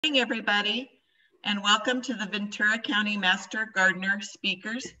Good morning, everybody, and welcome to the Ventura County Master Gardener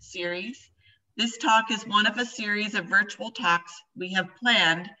Speakers Series. This talk is one of a series of virtual talks we have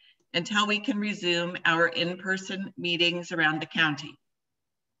planned until we can resume our in-person meetings around the county.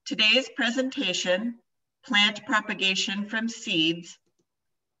 Today's presentation, Plant Propagation from Seeds.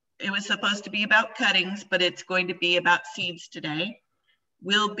 It was supposed to be about cuttings, but it's going to be about seeds today.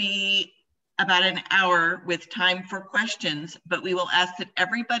 Will be about an hour with time for questions, but we will ask that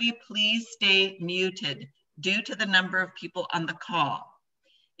everybody please stay muted due to the number of people on the call.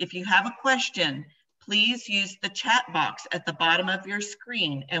 If you have a question, please use the chat box at the bottom of your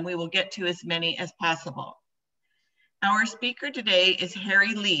screen and we will get to as many as possible. Our speaker today is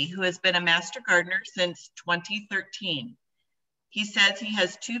Harry Lee, who has been a master gardener since 2013. He says he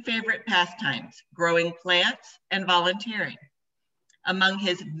has two favorite pastimes, growing plants and volunteering. Among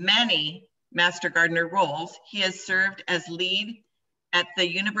his many Master Gardener roles, he has served as lead at the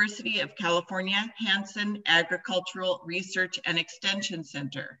University of California Hansen Agricultural Research and Extension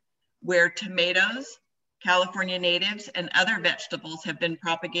Center, where tomatoes, California natives, and other vegetables have been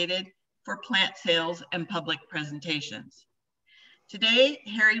propagated for plant sales and public presentations. Today,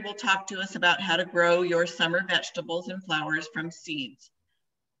 Harry will talk to us about how to grow your summer vegetables and flowers from seeds.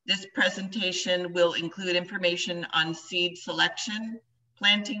 This presentation will include information on seed selection,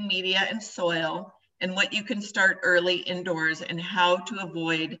 planting media and soil, and what you can start early indoors and how to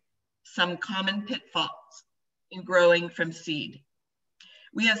avoid some common pitfalls in growing from seed.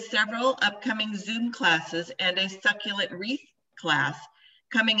 We have several upcoming Zoom classes and a succulent wreath class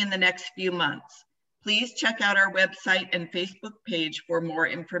coming in the next few months. Please check out our website and Facebook page for more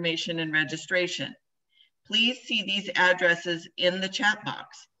information and registration. Please see these addresses in the chat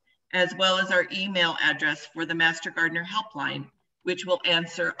box, as well as our email address for the Master Gardener Helpline, which will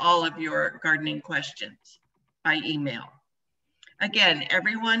answer all of your gardening questions by email. Again,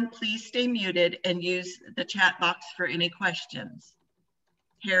 everyone, please stay muted and use the chat box for any questions.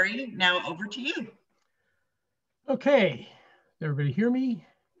 Harry, now over to you. Okay, does everybody hear me?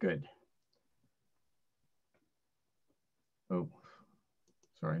 Good. Oh,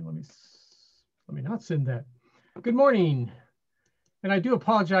 sorry, let me not send that. Good morning. And I do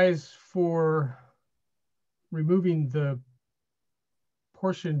apologize for removing the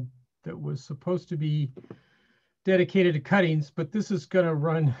portion that was supposed to be dedicated to cuttings, but this is going to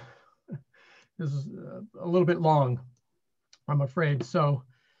run, this is a little bit long, I'm afraid. So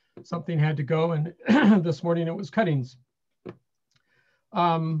something had to go, and this morning it was cuttings.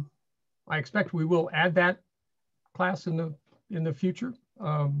 I expect we will add that class in the future.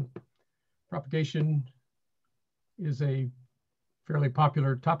 Propagation is a fairly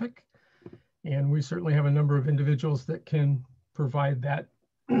popular topic, and we certainly have a number of individuals that can provide that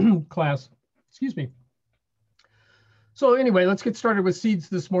class. Excuse me. So anyway, let's get started with seeds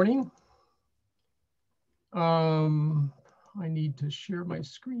this morning. I need to share my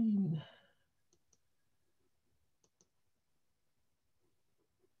screen.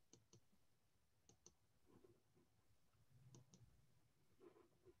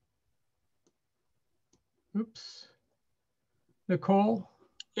 Oops. Nicole?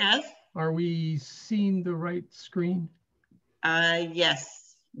 Yes? Are we seeing the right screen?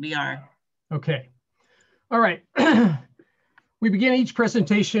 Yes, we are. Okay. All right. We begin each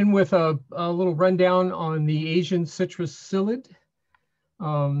presentation with a little rundown on the Asian citrus psyllid,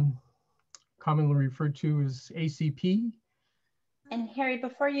 commonly referred to as ACP. And Harry,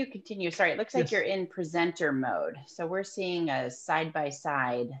 before you continue, sorry, it looks like you're in presenter mode. So we're seeing a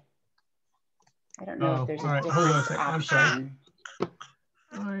side-by-side. I don't know if there's a different option.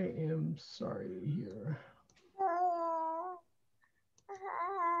 I am sorry here.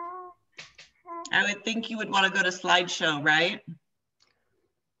 I would think you would want to go to slideshow, right?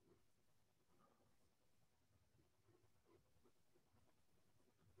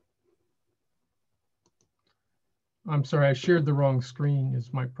 I'm sorry, I shared the wrong screen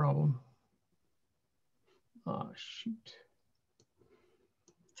is my problem. Oh, shoot.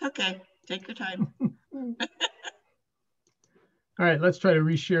 It's okay, take your time. All right, let's try to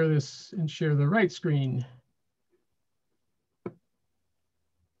reshare this and share the right screen.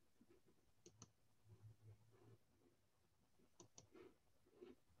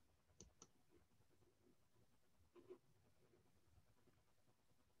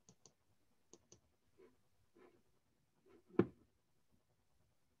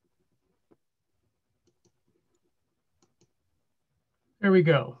 There we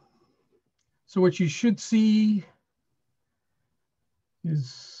go. So what you should see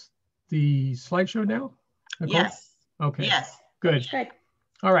is the slideshow now? Nicole? Yes. Okay. Yes. Good. Good.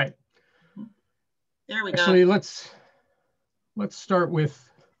 All right. There we go. Actually, let's start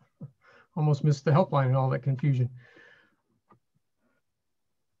with almost missed the helpline and all that confusion.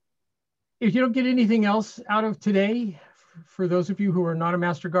 If you don't get anything else out of today, for those of you who are not a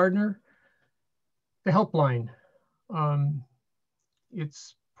master gardener, the helpline.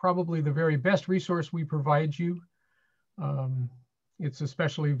 It's probably the very best resource we provide you. It's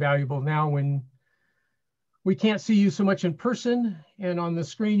especially valuable now when we can't see you so much in person, and on the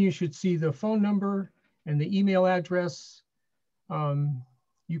screen you should see the phone number and the email address.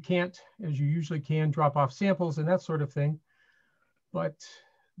 You can't, as you usually can, drop off samples and that sort of thing, but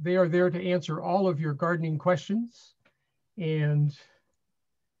they are there to answer all of your gardening questions, and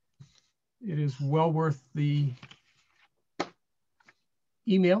it is well worth the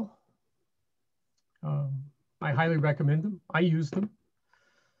email. I highly recommend them. I use them.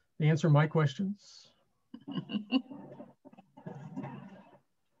 They answer my questions.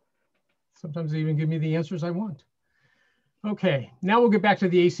 Sometimes they even give me the answers I want. Okay, now we'll get back to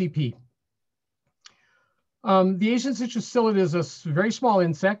the ACP. The Asian citrus psyllid is a very small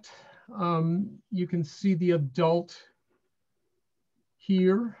insect. You can see the adult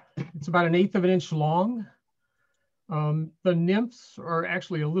here. It's about 1/8 of an inch long. The nymphs are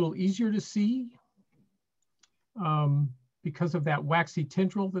actually a little easier to see because of that waxy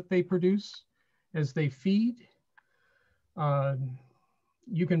tendril that they produce as they feed.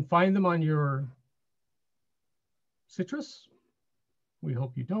 You can find them on your citrus. We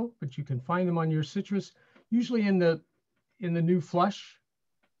hope you don't, but you can find them on your citrus, usually in the new flush.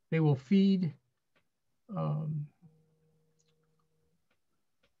 They will feed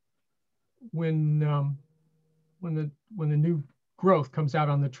when the new growth comes out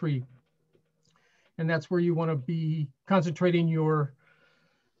on the tree. And that's where you want to be concentrating your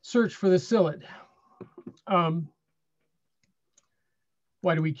search for the psyllid.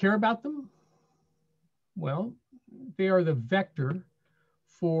 Why do we care about them? Well, they are the vector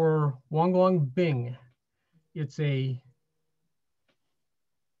for Wanglong Bing. It's a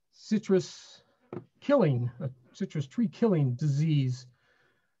citrus tree killing disease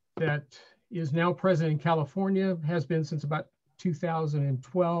that is now present in California, has been since about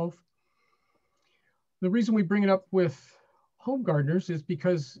 2012. The reason we bring it up with home gardeners is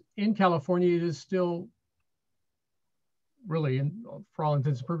because in California, it is still really, and for all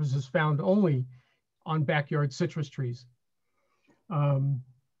intents and purposes, found only on backyard citrus trees.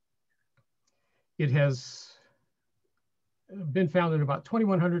 It has been found in about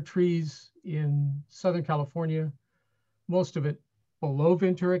 2,100 trees in Southern California, most of it below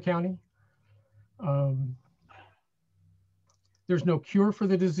Ventura County. There's no cure for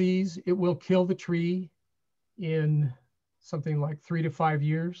the disease. It will kill the tree in something like 3 to 5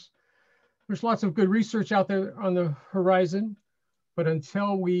 years. There's lots of good research out there on the horizon, but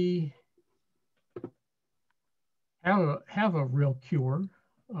until we have a real cure,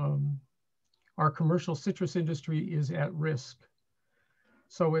 our commercial citrus industry is at risk.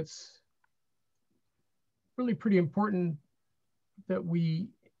 So it's really pretty important that we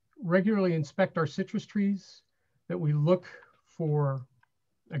regularly inspect our citrus trees, that we look for,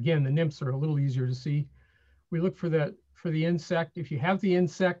 again, the nymphs are a little easier to see. We look for the insect. If you have the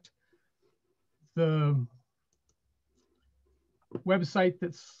insect, the website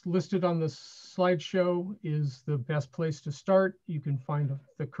that's listed on the slideshow is the best place to start. You can find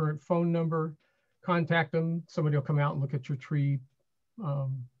the current phone number, contact them. Somebody will come out and look at your tree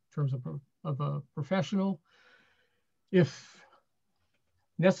in terms of a professional. If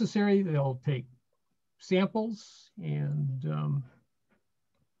necessary, they'll take samples, and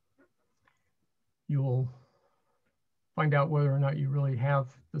you'll find out whether or not you really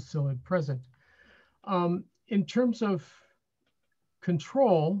have the psyllid present. In terms of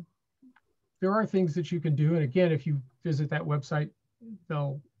control, there are things that you can do. And again, if you visit that website,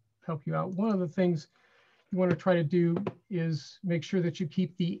 they'll help you out. One of the things you want to try to do is make sure that you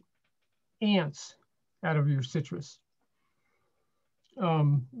keep the ants out of your citrus,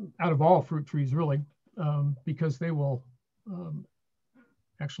 out of all fruit trees, really, because they will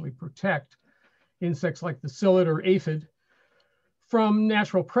actually protect insects like the psyllid or aphid from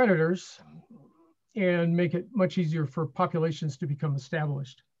natural predators and make it much easier for populations to become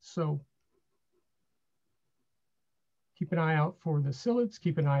established. So keep an eye out for the psyllids,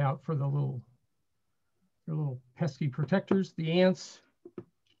 keep an eye out for the little pesky protectors, the ants.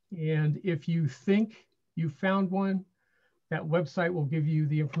 And if you think you found one, that website will give you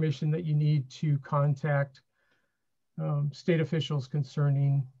the information that you need to contact state officials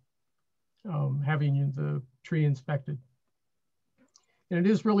concerning having the tree inspected. And it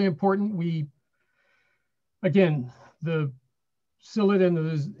is really important. Again, the psyllid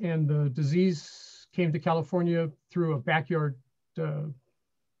and the disease came to California through a backyard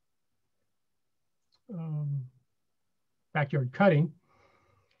backyard cutting.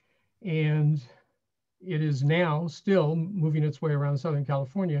 And it is now still moving its way around Southern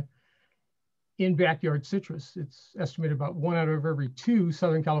California in backyard citrus. It's estimated about 1 out of every 2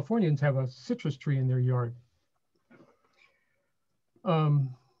 Southern Californians have a citrus tree in their yard.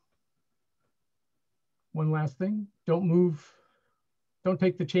 One last thing, don't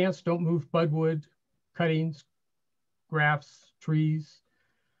take the chance, don't move budwood, cuttings, grafts, trees.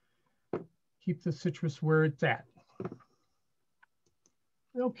 Keep the citrus where it's at.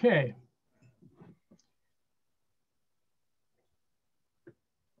 Okay.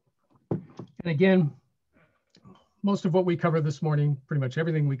 And again, most of what we cover this morning, pretty much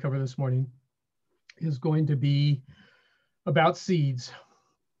everything we cover this morning, is going to be about seeds.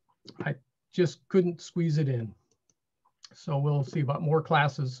 I just couldn't squeeze it in. So we'll see about more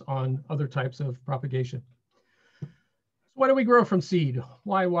classes on other types of propagation. So why do we grow from seed?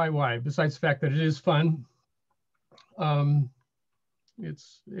 Why? Besides the fact that it is fun,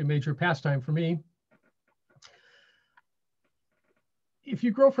 it's a major pastime for me. If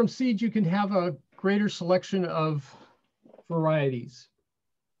you grow from seeds, you can have a greater selection of varieties.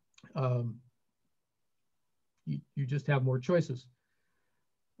 You just have more choices.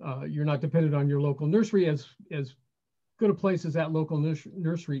 You're not dependent on your local nursery. As good a place as that local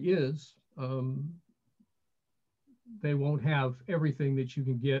nursery is, they won't have everything that you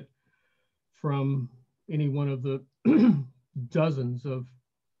can get from any one of the dozens of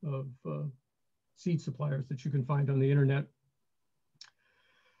seed suppliers that you can find on the internet.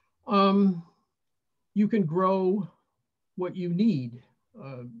 You can grow what you need.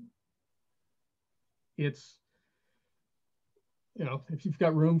 It's, you know, if you've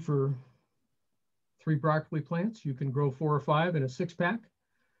got room for 3 broccoli plants, you can grow 4 or 5 in a 6-pack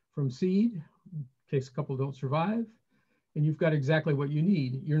from seed, in case a couple don't survive, and you've got exactly what you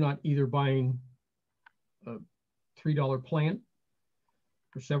need. You're not either buying a $3 plant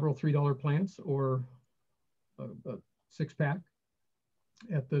or several $3 plants, or a 6-pack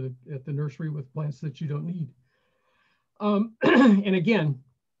at the nursery with plants that you don't need. And again,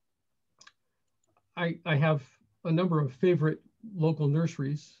 I have a number of favorite local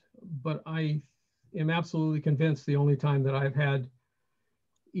nurseries, but I am absolutely convinced the only time that I've had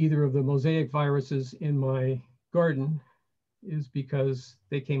either of the mosaic viruses in my garden is because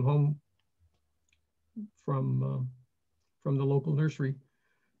they came home from the local nursery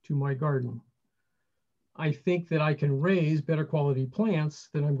to my garden. I think that I can raise better quality plants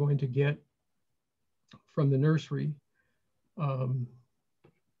than I'm going to get from the nursery.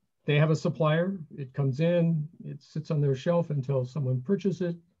 They have a supplier, it comes in, it sits on their shelf until someone purchases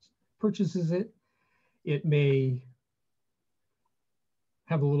it. It may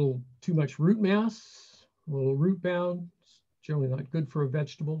have a little too much root mass, a little root bound. It's generally not good for a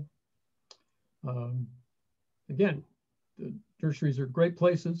vegetable. Again, the nurseries are great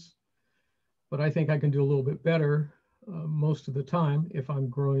places, but I think I can do a little bit better most of the time if I'm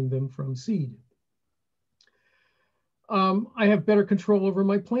growing them from seed. I have better control over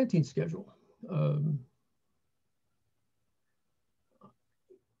my planting schedule.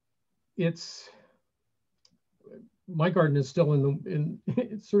 My garden is still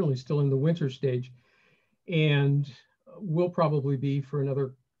it's certainly still in the winter stage, and will probably be for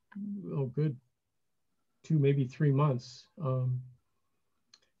another good 2, maybe 3 months.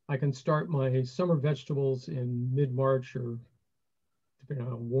 I can start my summer vegetables in mid-March, or depending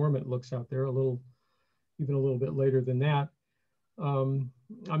on how warm it looks out there, even a little bit later than that. I'm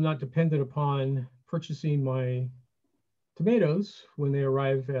not dependent upon purchasing my tomatoes when they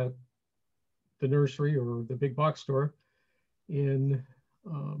arrive at the nursery or the big box store in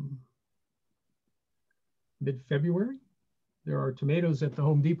mid-February. There are tomatoes at the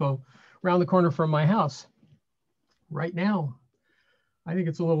Home Depot around the corner from my house right now. I think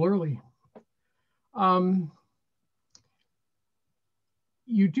it's a little early.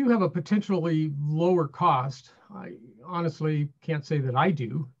 You do have a potentially lower cost. I honestly can't say that I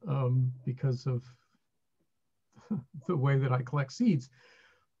do because of the way that I collect seeds,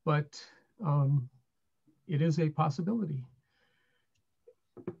 but it is a possibility.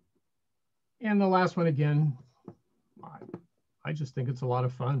 And the last one, again, I just think it's a lot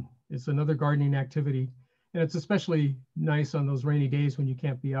of fun. It's another gardening activity, and it's especially nice on those rainy days when you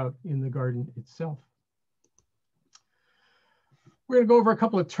can't be out in the garden itself. We're going to go over a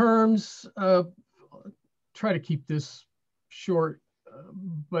couple of terms, try to keep this short,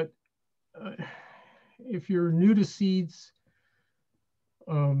 but if you're new to seeds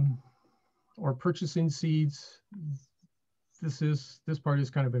or purchasing seeds, this part is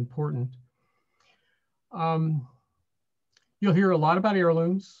kind of important. You'll hear a lot about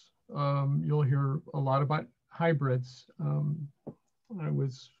heirlooms. You'll hear a lot about hybrids. I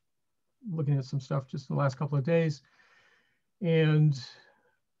was looking at some stuff just the last couple of days, and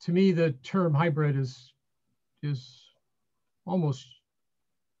to me, the term hybrid is almost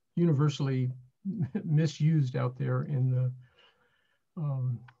universally misused out there in the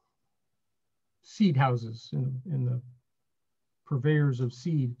seed houses, in the purveyors of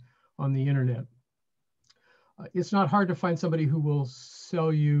seed on the internet. It's not hard to find somebody who will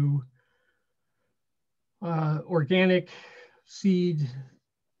sell you organic seed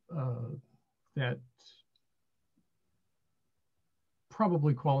that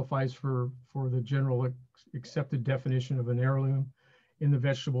probably qualifies for the general accepted definition of an heirloom in the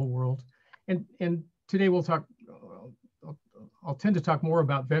vegetable world. And today we'll talk, I'll tend to talk more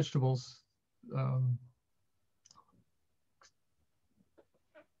about vegetables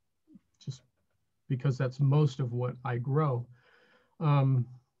just because that's most of what I grow.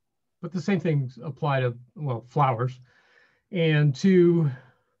 But the same things apply to, well, flowers and to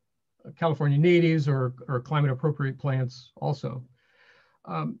California natives or climate appropriate plants also.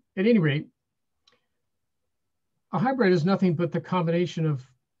 At any rate, a hybrid is nothing but the combination of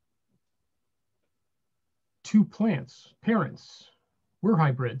two plants, parents. We're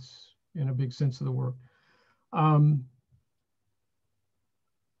hybrids in a big sense of the word.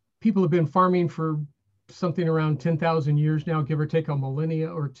 People have been farming for something around 10,000 years now, give or take a millennia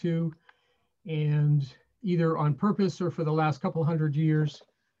or two. And either on purpose or for the last couple hundred years,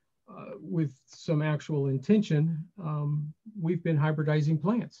 with some actual intention, we've been hybridizing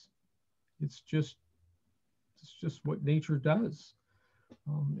plants. It's just what nature does.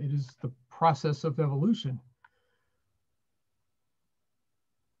 It is the process of evolution.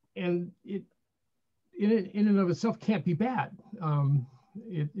 And it in and of itself can't be bad.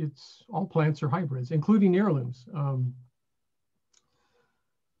 It's all plants are hybrids, including heirlooms.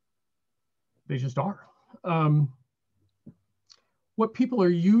 They just are. What people are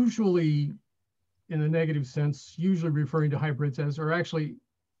usually, in a negative sense, usually referring to hybrids as are actually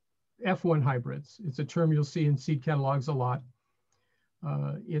F1 hybrids. It's a term you'll see in seed catalogs a lot.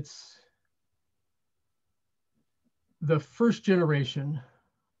 It's the first generation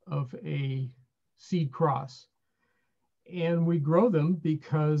of a seed cross. And we grow them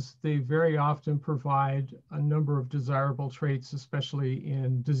because they very often provide a number of desirable traits, especially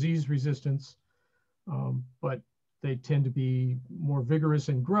in disease resistance, but they tend to be more vigorous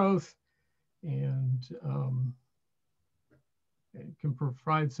in growth and can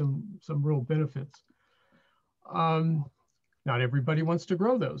provide some real benefits. Not everybody wants to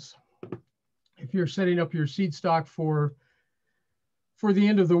grow those. If you're setting up your seed stock for the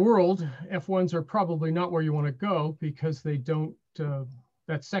end of the world, F1s are probably not where you want to go because they don't,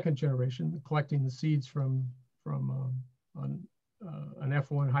 that second generation, collecting the seeds from an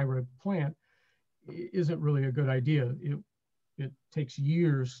F1 hybrid plant, isn't really a good idea. It takes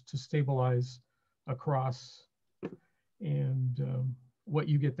years to stabilize a cross, and what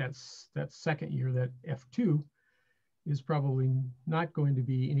you get that second year, that F2, is probably not going to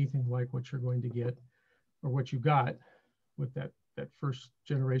be anything like what you're going to get or what you got with that first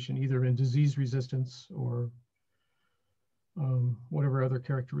generation, either in disease resistance or whatever other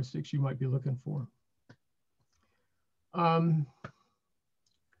characteristics you might be looking for.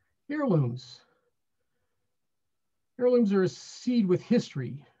 Heirlooms. Heirlooms are a seed with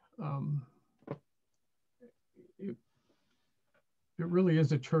history. It really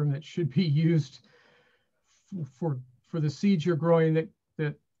is a term that should be used for the seeds you're growing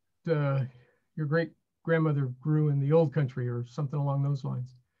that your great grandmother grew in the old country or something along those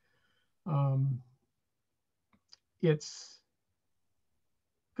lines. It's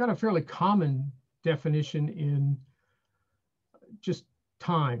got a fairly common definition in just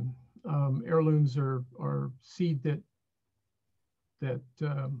time. Heirlooms are seed that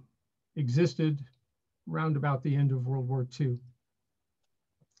existed round about the end of World War II.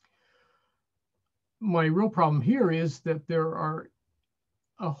 My real problem here is that there are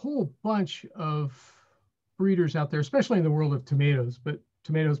a whole bunch of breeders out there, especially in the world of tomatoes, but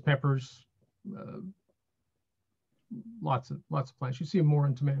tomatoes, peppers, lots of plants. You see them more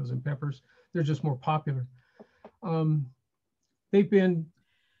in tomatoes and peppers. They're just more popular. They've been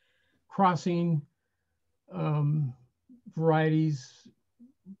crossing varieties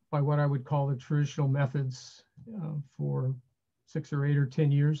by what I would call the traditional methods for 6 or 8 or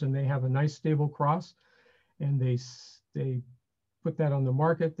 10 years, and they have a nice stable cross, and they put that on the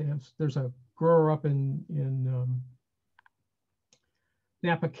market. There's a grower up in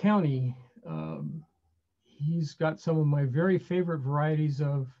Napa County. He's got some of my very favorite varieties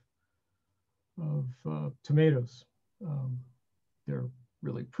of tomatoes. They're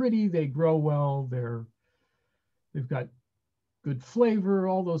really pretty. They grow well. They're They've got good flavor,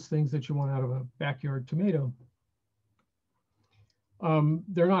 all those things that you want out of a backyard tomato.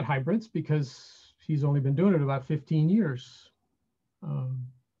 They're not hybrids because he's only been doing it about 15 years. But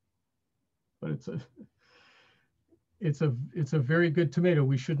it's a very good tomato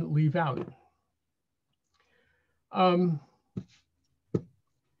we shouldn't leave out.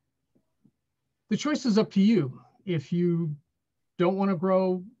 The choice is up to you. If you don't want to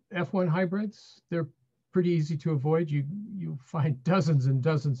grow F1 hybrids, they're pretty easy to avoid. You find dozens and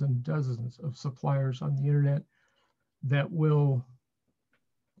dozens and dozens of suppliers on the internet that will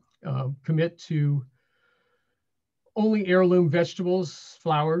commit to only heirloom vegetables,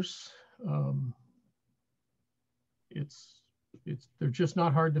 flowers. They're just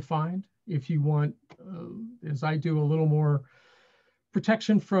not hard to find. If you want, as I do, a little more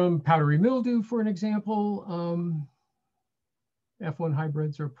protection from powdery mildew, for an example, F1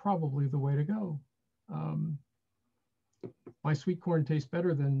 hybrids are probably the way to go. My sweet corn tastes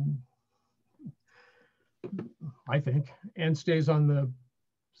better than, I think, and stays on the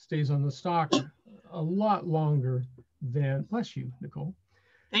stalk a lot longer than, bless you, Nicole.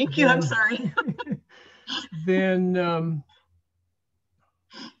 Thank you, I'm sorry. than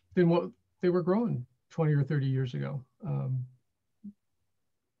what they were growing 20 or 30 years ago.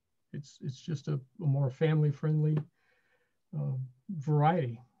 It's just a more family-friendly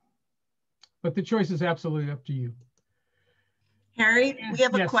variety. But the choice is absolutely up to you. Harry, we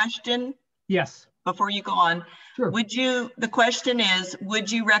have a question. Yes. Before you go on, sure. The question is,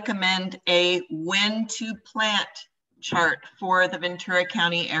 would you recommend a when to plant chart for the Ventura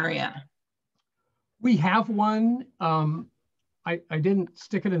County area? We have one. I didn't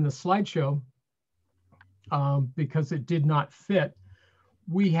stick it in the slideshow because it did not fit.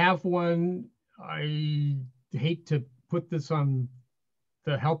 We have one. I hate to put this on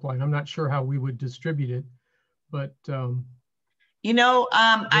the helpline. I'm not sure how we would distribute it, but you know,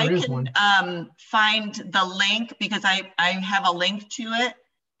 I can find the link because I have a link to it,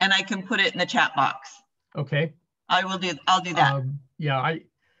 and I can put it in the chat box. Okay. I'll do that. Yeah,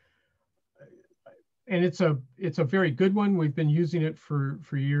 and it's a very good one. We've been using it for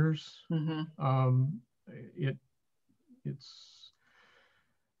years. Mm-hmm. It's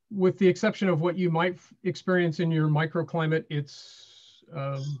with the exception of what you might experience in your microclimate, it's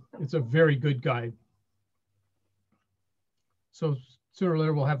a very good guide. So sooner or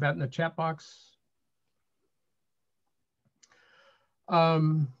later we'll have that in the chat box.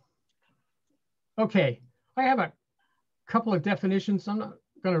 Okay, I have a couple of definitions. I'm not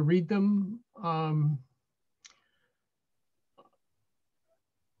going to read them.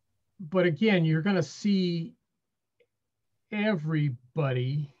 But again, you're going to see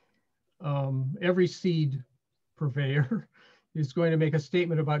everybody, every seed purveyor is going to make a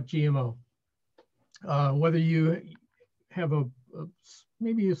statement about GMO. Whether you have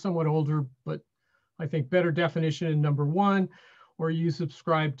maybe a somewhat older, but I think better definition in number 1, or you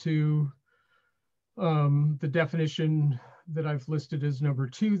subscribe to the definition that I've listed as number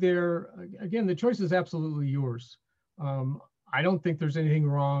 2 there. Again, the choice is absolutely yours. I don't think there's anything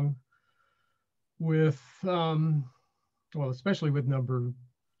wrong with, well, especially with number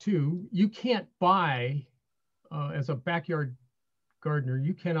 2. You can't buy, as a backyard gardener,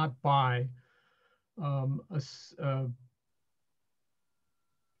 you cannot buy a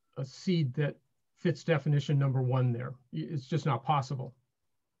seed that fits definition number 1 there. It's just not possible.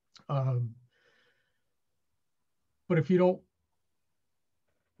 But if you don't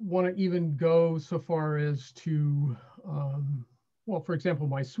want to even go so far as to, well, for example,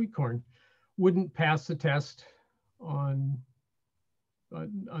 my sweet corn wouldn't pass the test on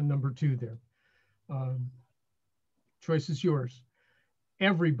number 2 there. Choice is yours.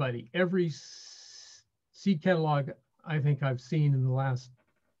 Everybody, every seed catalog I think I've seen in the last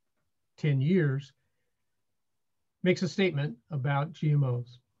 10 years makes a statement about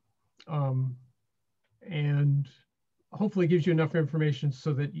GMOs, and hopefully gives you enough information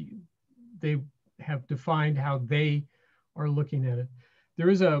so that they have defined how they are looking at it. There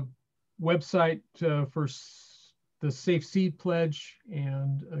is a website for the Safe Seed Pledge,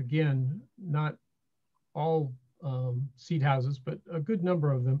 and again, not all seed houses, but a good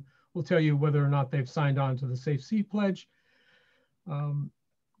number of them will tell you whether or not they've signed on to the Safe Seed Pledge.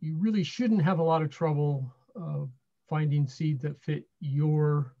 You really shouldn't have a lot of trouble finding seed that fit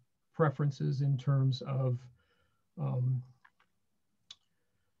your preferences in terms of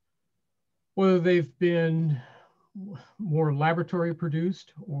whether they've been more laboratory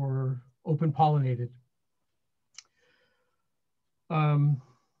produced or open pollinated.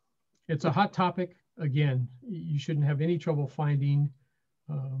 It's a hot topic. Again, you shouldn't have any trouble finding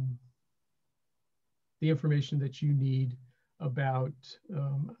the information that you need about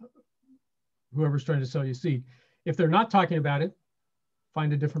whoever's trying to sell you seed. If they're not talking about it,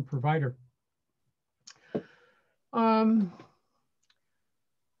 find a different provider.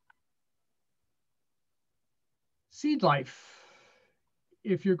 Seed life.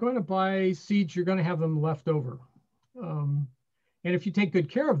 If you're going to buy seeds, you're going to have them left over. And if you take good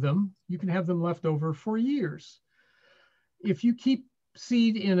care of them, you can have them left over for years. If you keep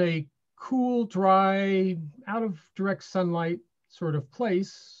seed in a cool, dry, out of direct sunlight sort of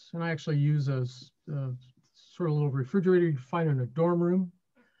place, and I actually use a sort of little refrigerator you find in a dorm room.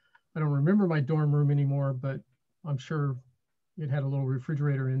 I don't remember my dorm room anymore, but I'm sure it had a little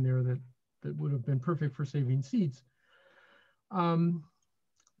refrigerator in there that would have been perfect for saving seeds. The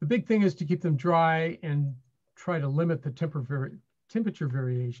big thing is to keep them dry and try to limit the temperature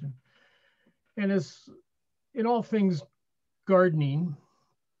variation. And as in all things gardening,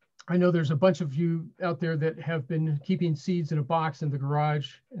 I know there's a bunch of you out there that have been keeping seeds in a box in the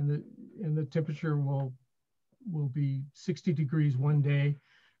garage, and the temperature will be 60 degrees one day.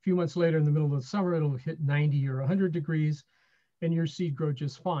 A few months later, in the middle of the summer, it'll hit 90 or 100 degrees, and your seed grow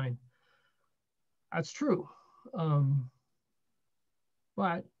just fine. That's true.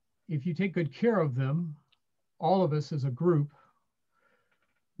 But if you take good care of them, all of us as a group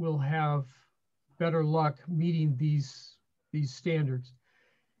will have better luck meeting these standards.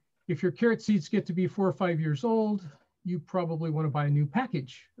 If your carrot seeds get to be 4 or 5 years old, you probably want to buy a new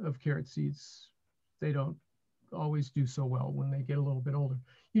package of carrot seeds. They don't always do so well when they get a little bit older.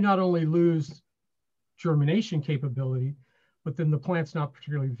 You not only lose germination capability, but then the plant's not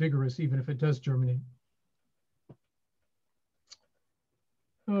particularly vigorous, even if it does germinate.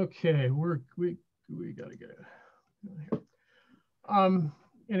 Okay, we gotta get it. And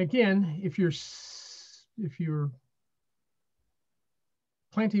again, if you're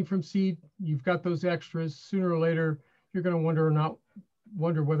planting from seed, you've got those extras. Sooner or later, you're going to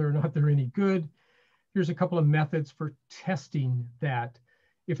wonder whether or not they're any good. Here's a couple of methods for testing that.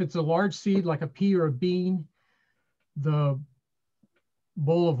 If it's a large seed like a pea or a bean, the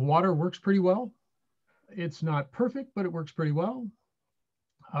bowl of water works pretty well. It's not perfect, but it works pretty well.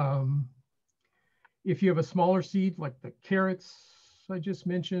 If you have a smaller seed like the carrots I just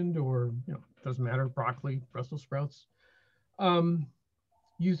mentioned, or doesn't matter, broccoli, Brussels sprouts,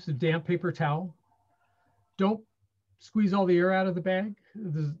 use the damp paper towel. Don't squeeze all the air out of the bag,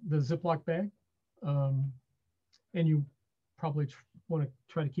 the Ziploc bag. And you probably want to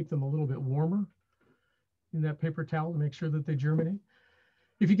try to keep them a little bit warmer in that paper towel to make sure that they germinate.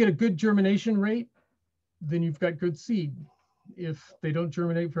 If you get a good germination rate, then you've got good seed. If they don't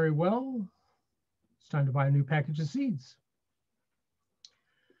germinate very well, it's time to buy a new package of seeds.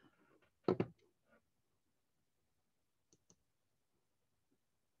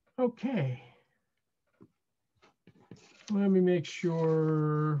 Okay. Let me make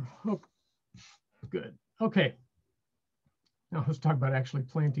sure. Oh, good. Okay. Now let's talk about actually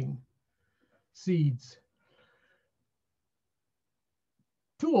planting seeds.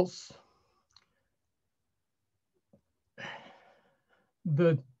 Tools.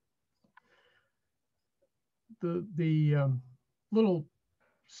 The little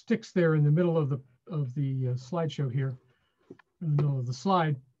sticks there in the middle of the slideshow here, in the middle of the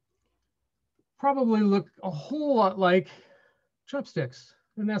slide, probably look a whole lot like chopsticks,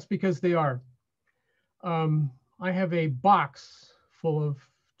 and that's because they are. I have a box full of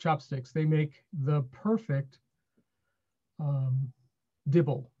chopsticks. They make the perfect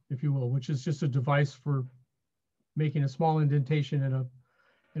dibble, if you will, which is just a device for making a small indentation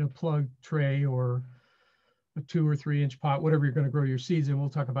in a plug tray or a 2 or 3 inch pot, whatever you're going to grow your seeds in. We'll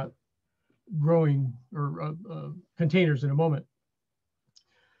talk about growing or containers in a moment.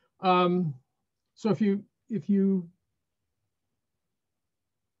 So if you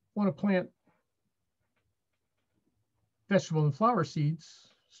want to plant vegetable and flower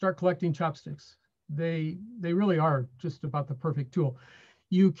seeds, start collecting chopsticks. They really are just about the perfect tool.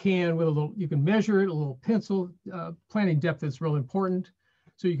 You can measure it, a little pencil. Planting depth is real important,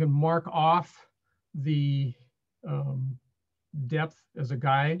 so you can mark off the depth as a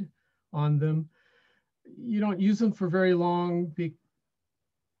guide on them. You don't use them for very long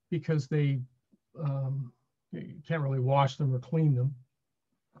because you can't really wash them or clean them,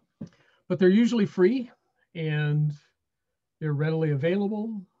 but they're usually free and they're readily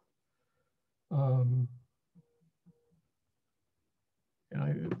available. And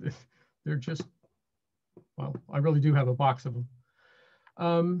they're just, well, I really do have a box of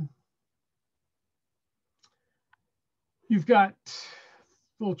them. You've got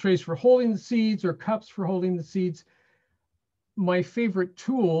little trays for holding the seeds or cups for holding the seeds. my favorite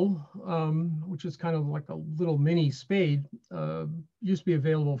tool, which is kind of like a little mini spade, used to be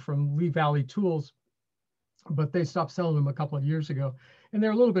available from Lee Valley Tools, but they stopped selling them a couple of years ago, and they're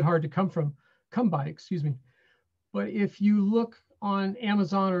a little bit hard to come by, excuse me. But if you look on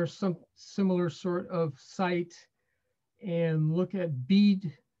Amazon or some similar sort of site and look at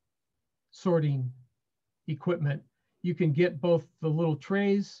bead sorting equipment, you can get both the little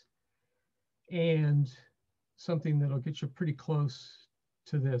trays and something that'll get you pretty close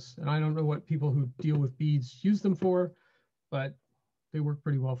to this. And I don't know what people who deal with beads use them for, but they work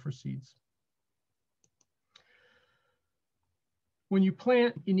pretty well for seeds. When you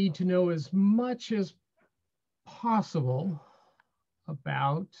plant, you need to know as much as possible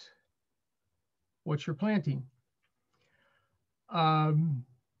about what you're planting.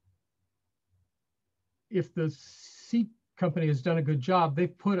 If the seed company has done a good job,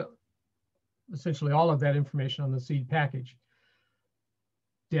 they've put essentially all of that information on the seed package.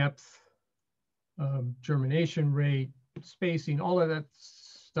 Depth, germination rate, spacing, all of that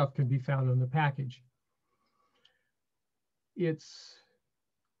stuff can be found on the package. It's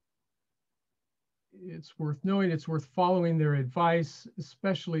worth knowing, it's worth following their advice,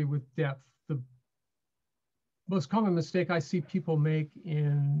 especially with depth. The most common mistake I see people make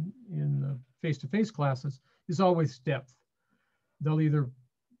in the face-to-face classes is always depth. They'll either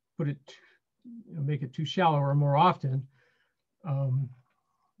put it, make it too shallow, or more often,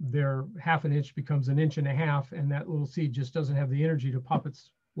 their ½ inch becomes 1.5 inches, and that little seed just doesn't have the energy to pop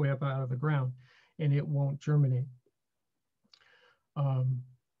its way up out of the ground, and it won't germinate.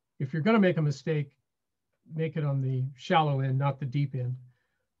 If you're going to make a mistake, make it on the shallow end, not the deep end.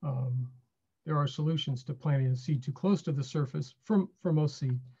 There are solutions to planting a seed too close to the surface for most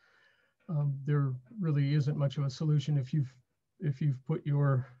seed. There really isn't much of a solution if you've put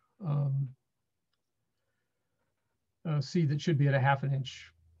your seed that should be at a ½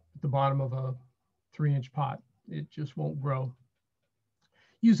 inch at the bottom of a 3-inch pot. It just won't grow.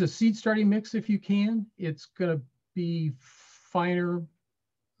 Use a seed starting mix if you can. It's going to be finer.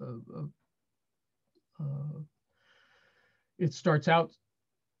 It starts out,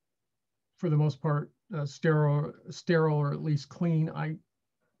 for the most part, sterile or at least clean. I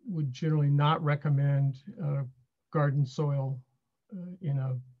would generally not recommend garden soil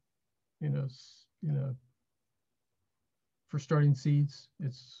for starting seeds.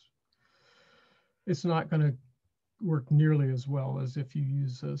 It's not going to work nearly as well as if you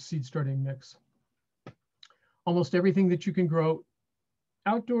use a seed starting mix. Almost everything that you can grow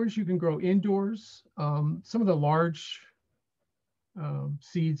outdoors, you can grow indoors. Some of the large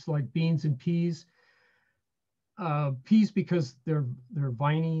seeds like beans and peas, because they're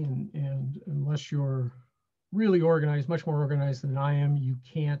viney, and unless you're really organized, much more organized than I am, you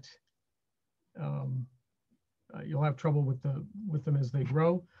can't. You'll have trouble with them as they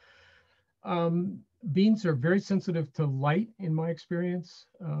grow. Beans are very sensitive to light, in my experience,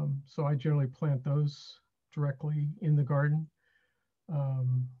 so I generally plant those directly in the garden.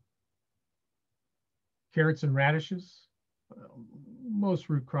 Carrots and radishes, most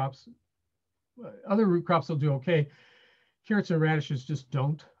root crops. Other root crops will do okay. Carrots and radishes just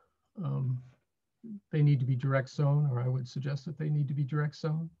don't. They need to be direct sown, or I would suggest that they need to be direct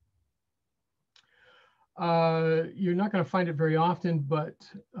sown. You're not going to find it very often, but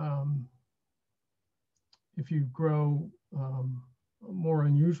if you grow more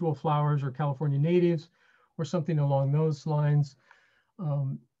unusual flowers or California natives or something along those lines,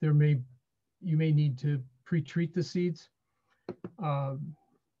 you may need to pre-treat the seeds.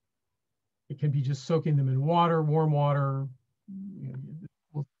 It can be just soaking them in water, warm water.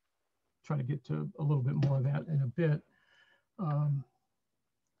 We'll try to get to a little bit more of that in a bit.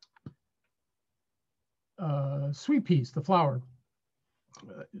 Sweet peas, the flower.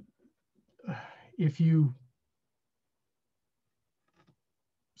 If you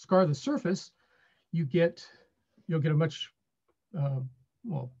scar the surface, you'll get a much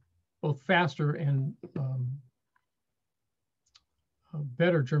both faster and a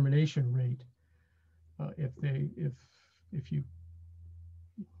better germination rate if you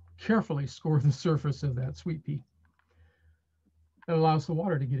carefully score the surface of that sweet pea. That allows the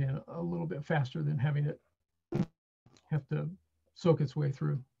water to get in a little bit faster than having it have to soak its way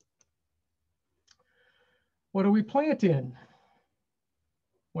through. What do we plant in?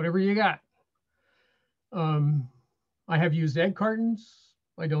 Whatever you got. I have used egg cartons.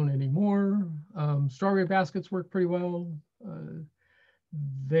 I don't anymore. Strawberry baskets work pretty well.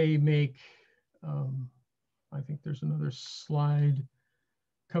 They make, I think there's another slide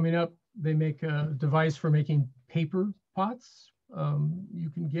coming up. They make a device for making paper pots you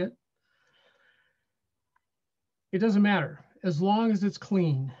can get. It doesn't matter. as long as it's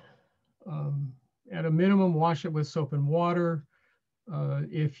clean. At a minimum, wash it with soap and water.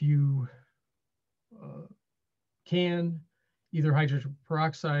 If you can, either hydrogen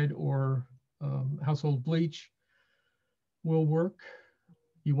peroxide or household bleach will work.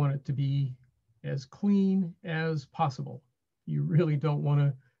 You want it to be as clean as possible. You really don't want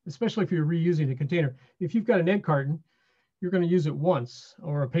to, especially if you're reusing the container. If you've got an egg carton, you're going to use it once,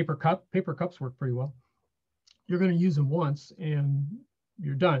 or a paper cup. Paper cups work pretty well. You're going to use them once and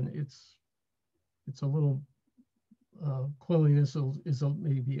you're done. It's a little cleanliness is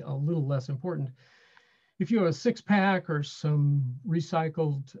maybe a little less important. If you have a 6-pack or some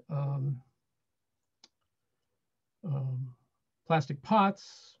recycled plastic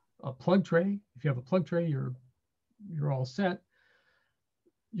pots, a plug tray, if you have a plug tray, you're all set.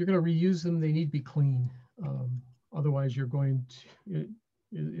 You're going to reuse them. They need to be clean. Otherwise, you're going to,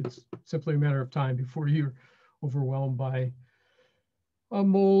 it's simply a matter of time before you're overwhelmed by a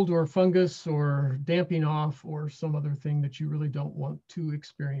mold or fungus or damping off or some other thing that you really don't want to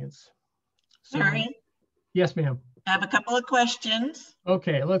experience. So, Mary? Yes, ma'am. I have a couple of questions.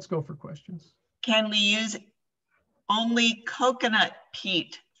 Okay, let's go for questions. Can we use only coconut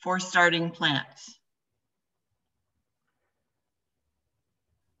peat for starting plants?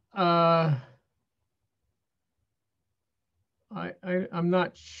 I'm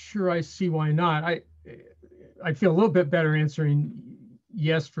not sure I see why not. I feel a little bit better answering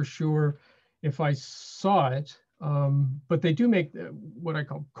yes for sure if I saw it. But they do make what I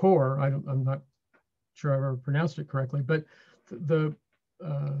call core. I'm not sure I've ever pronounced it correctly, but a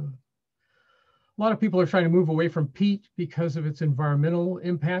lot of people are trying to move away from peat because of its environmental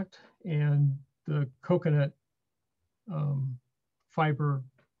impact, and the coconut fiber,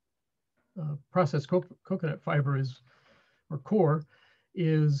 processed coconut fiber or core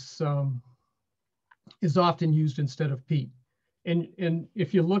is often used instead of peat. And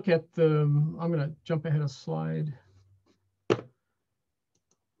if you look at I'm going to jump ahead a slide.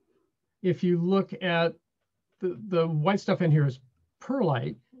 If you look at the white stuff in here is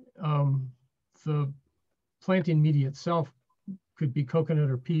perlite. The planting media itself could be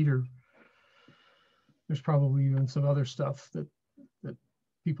coconut or peat, or there's probably even some other stuff that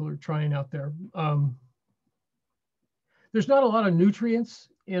people are trying out there. There's not a lot of nutrients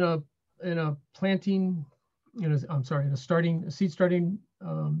in a planting, in a seed starting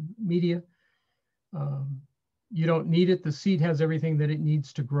media. You don't need it. The seed has everything that it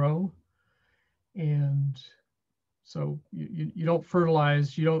needs to grow. And so you don't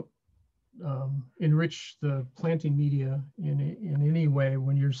fertilize, you don't enrich the planting media in any way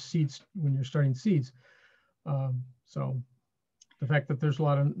when you're starting seeds. So the fact that there's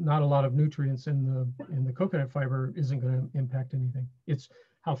not a lot of nutrients in the coconut fiber isn't going to impact anything. It's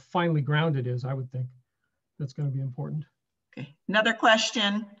how finely ground it is, I would think, that's going to be important. Okay, another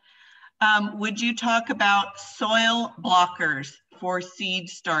question. Would you talk about soil blockers for seed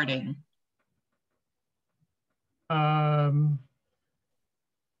starting?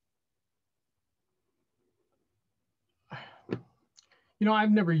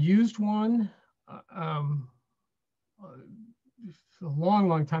 I've never used one. A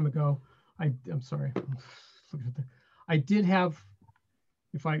long time ago, I'm sorry, I did have,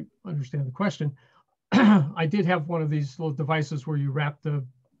 if I understand the question, I did have one of these little devices where you wrap the,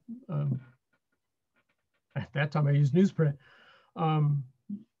 at that time I used newsprint,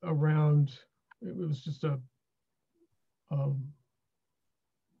 around, it was just a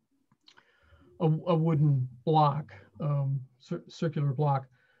wooden block, circular block.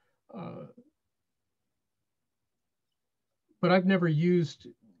 But I've never used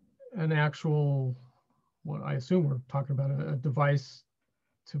an actual, what I assume we're talking about, a device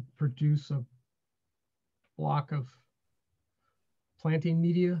to produce a block of planting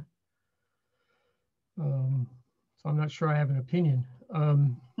media. So I'm not sure I have an opinion.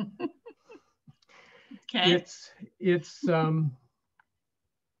 Okay. It's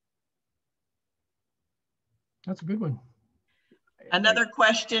that's a good one. Another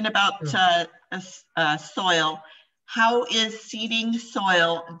question about soil. How is seeding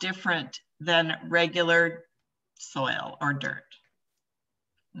soil different than regular soil or dirt?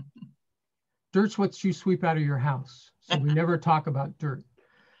 Dirt's what you sweep out of your house. So we never talk about dirt.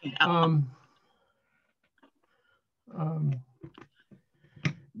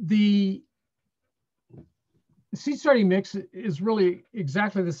 The seed starting mix is really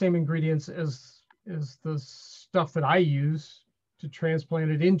exactly the same ingredients as the stuff that I use to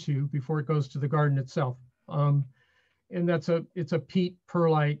transplant it into before it goes to the garden itself. And it's a peat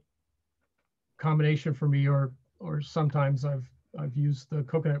perlite combination for me, or sometimes I've used the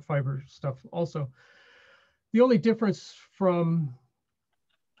coconut fiber stuff also. The only difference from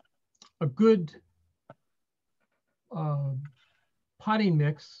a good potting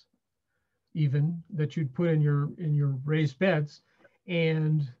mix, even that you'd put in your raised beds,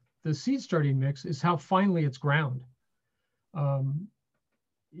 and the seed starting mix is how finely it's ground.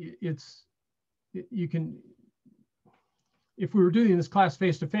 You can, if we were doing this class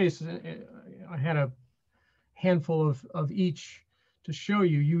face to face, I had a handful of each to show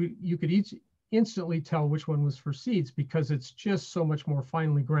you. You could instantly tell which one was for seeds because it's just so much more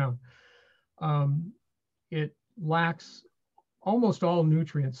finely ground. It lacks almost all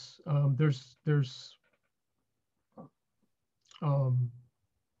nutrients. There's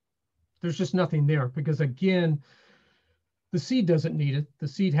just nothing there because, again, the seed doesn't need it. The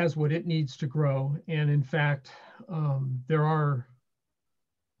seed has what it needs to grow. And in fact, there are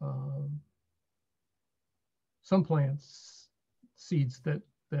some plants, seeds that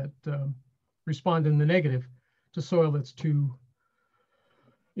respond in the negative to soil that's too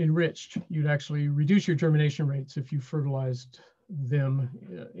enriched. You'd actually reduce your germination rates if you fertilized them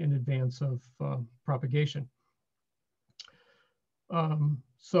in advance of propagation.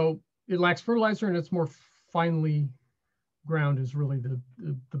 So it lacks fertilizer and it's more finely ground is really the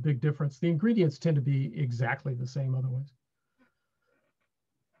big difference. The ingredients tend to be exactly the same otherwise.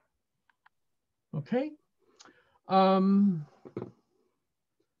 Okay. I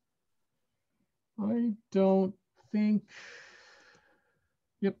don't think,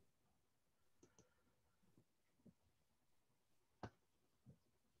 yep.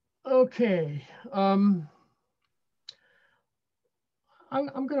 Okay. I'm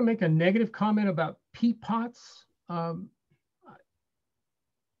going to make a negative comment about peat pots.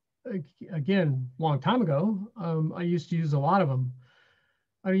 Again, long time ago, I used to use a lot of them.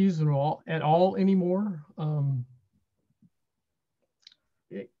 I don't use them at all anymore.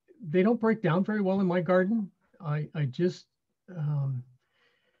 They don't break down very well in my garden. I just,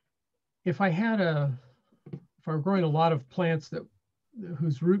 if I'm growing a lot of plants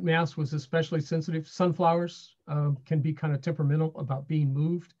whose root mass was especially sensitive, sunflowers can be kind of temperamental about being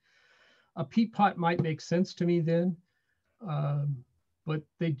moved. A peat pot might make sense to me then, but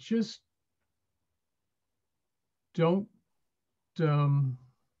they just don't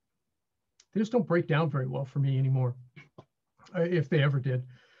break down very well for me anymore, if they ever did.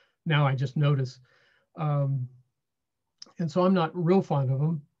 Now I just notice. And so I'm not real fond of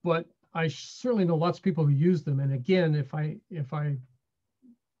them, but I certainly know lots of people who use them. And again, if I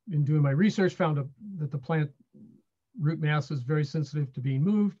in doing my research found that the plant root mass is very sensitive to being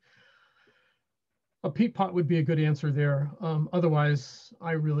moved, a peat pot would be a good answer there. Otherwise,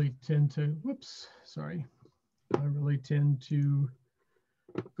 I really tend to, I really tend to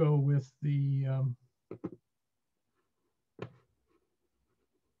go with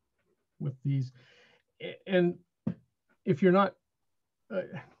with these. And if you're not,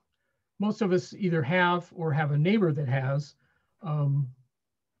 most of us either have or have a neighbor that has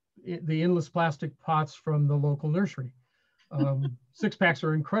the endless plastic pots from the local nursery. 6-packs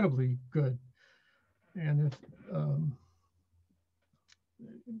are incredibly good. And if,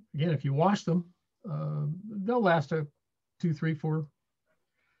 again, if you wash them, they'll last 2, 3, 4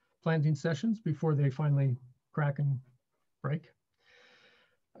 planting sessions before they finally crack and break.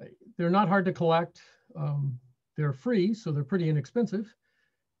 They're not hard to collect. They're free, so they're pretty inexpensive.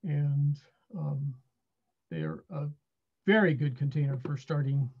 And they're a very good container for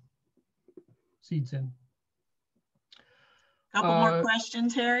starting seeds in. Couple more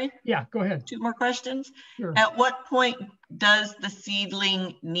questions, Harry? Yeah, go ahead. 2 more questions. Sure. At what point does the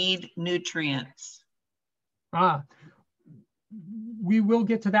seedling need nutrients? We will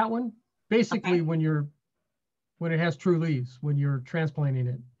get to that one. Basically, okay. when it has true leaves, when you're transplanting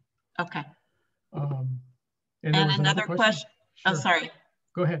it. Okay. And another question. Sure. Oh, sorry.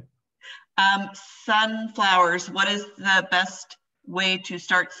 Go ahead. Sunflowers. What is the best way to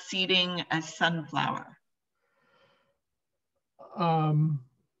start seeding a sunflower?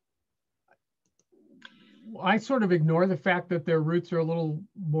 I sort of ignore the fact that their roots are a little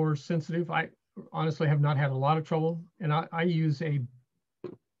more sensitive. I honestly have not had a lot of trouble, and I use a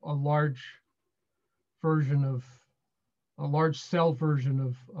large version of a large cell version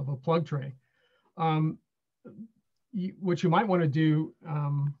of a plug tray. What you might want to do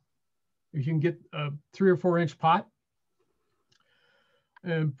is you can get a 3 or 4 inch pot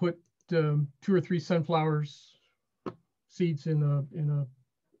and put 2 or 3 sunflowers seeds in a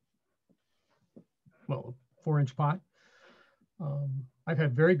 4-inch pot. I've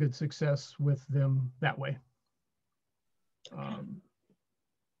had very good success with them that way. I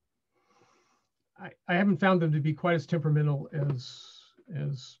haven't found them to be quite as temperamental as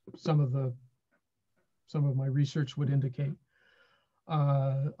some of the some of my research would indicate.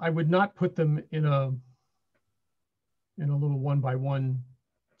 I would not put them in a little 1-by-1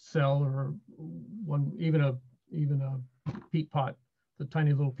 cell, or even a peat pot, the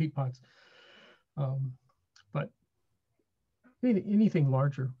tiny little peat pots. But anything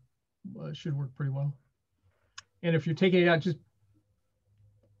larger should work pretty well. And if you're taking it out,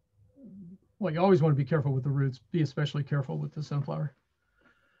 well, you always want to be careful with the roots. Be especially careful with the sunflower.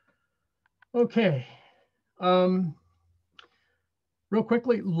 Okay. Real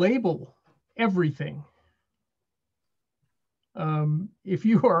quickly, label everything. If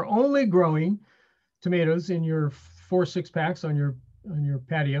you are only growing tomatoes in your 4-6 packs on your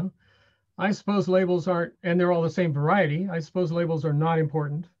patio, I suppose labels aren't, and they're all the same variety, I suppose labels are not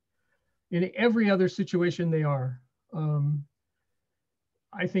important. In every other situation, they are.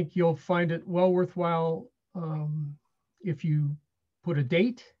 I think you'll find it well worthwhile if you put a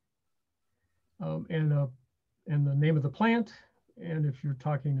date and the name of the plant, and if you're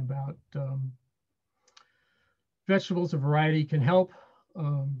talking about vegetables, a variety can help,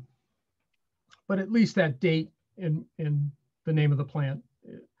 but at least that date and the name of the plant.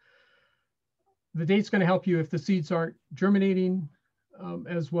 The date's going to help you if the seeds aren't germinating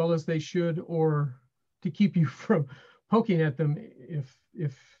as well as they should, or to keep you from poking at them if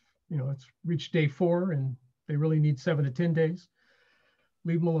you know it's reached day 4 and they really need 7 to 10 days.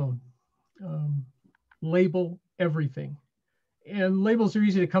 Leave them alone. Label everything, and labels are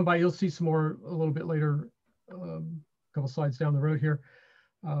easy to come by. You'll see some more a little bit later, a couple slides down the road here.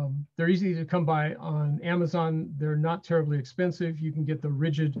 They're easy to come by on Amazon. They're not terribly expensive. You can get the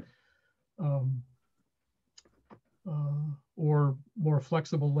rigid or more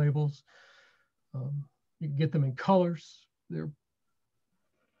flexible labels. You can get them in colors. They're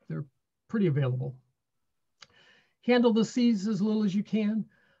pretty available. Handle the seeds as little as you can.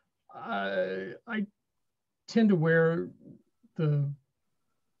 I tend to wear the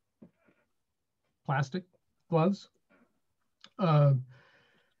plastic gloves.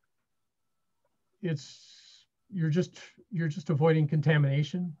 You're just avoiding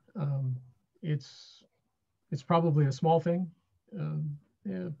contamination. It's probably a small thing,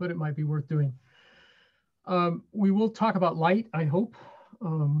 yeah, but it might be worth doing. We will talk about light, I hope.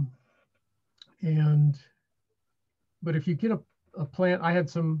 But if you get a plant, I had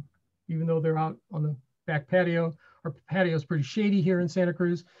some, even though they're out on the back patio, our patio is pretty shady here in Santa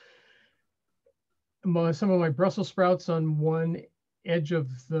Cruz. Some of my Brussels sprouts on one edge of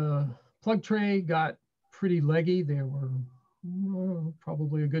the plug tray got pretty leggy. They were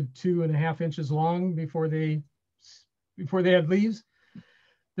probably a good 2.5 inches long before they had leaves.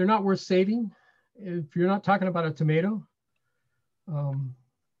 They're not worth saving. If you're not talking about a tomato,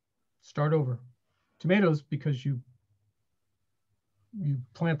 start over. Tomatoes, because you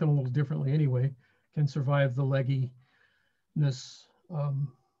plant them a little differently anyway, can survive the legginess a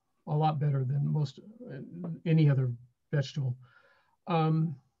lot better than most any other vegetable.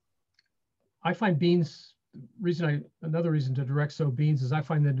 I find beans, another reason to direct sow beans is I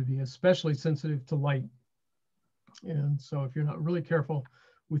find them to be especially sensitive to light. And so if you're not really careful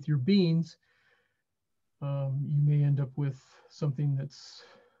with your beans, you may end up with something that's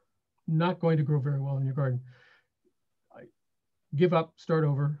not going to grow very well in your garden. Give up, start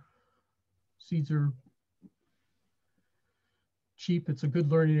over. Seeds are cheap. It's a good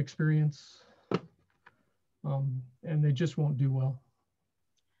learning experience. And they just won't do well.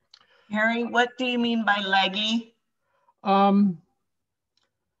 Harry, what do you mean by leggy? I'm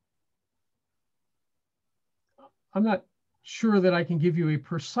not sure that I can give you a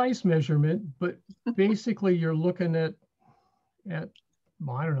precise measurement, but basically you're looking at I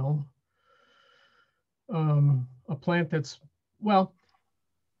don't know, a plant that's, well,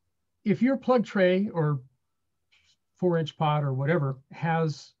 if your plug tray or 4-inch pot or whatever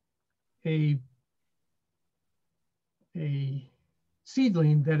has a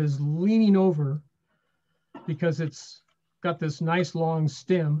seedling that is leaning over because it's got this nice long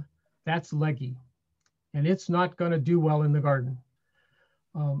stem, that's leggy. And it's not going to do well in the garden.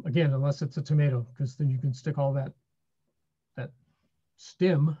 Again, unless it's a tomato, because then you can stick all that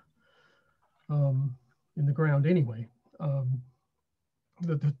stem in the ground anyway.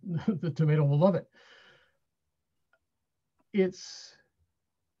 The tomato will love it.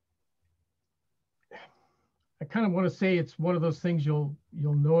 I kind of want to say it's one of those things you'll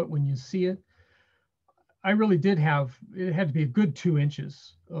know it when you see it. I really did have, it had to be a good 2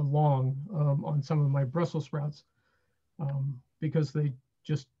 inches long on some of my Brussels sprouts because I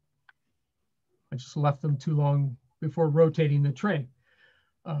just left them too long before rotating the tray.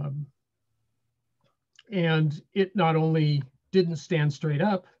 And it not only didn't stand straight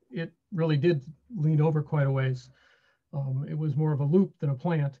up, it really did lean over quite a ways. It was more of a loop than a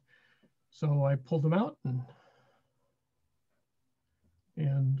plant. So I pulled them out,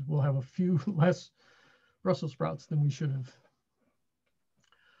 and we'll have a few less Brussels sprouts than we should have.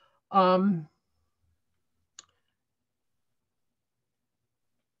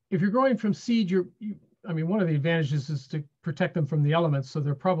 If you're growing from seed, I mean, one of the advantages is to protect them from the elements, so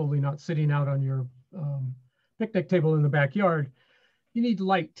they're probably not sitting out on your picnic table in the backyard. You need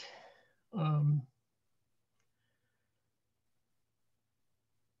light.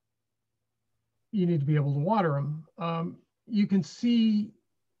 You need to be able to water them. You can see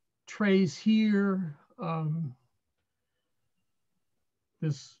trays here.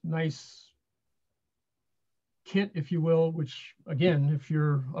 This nice kit, if you will, which again, if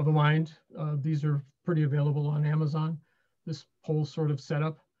you're of a mind, these are pretty available on Amazon. This whole sort of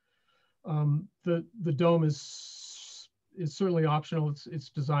setup. The dome is certainly optional. It's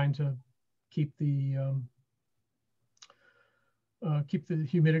designed to keep the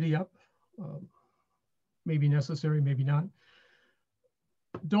humidity up. Maybe necessary, maybe not.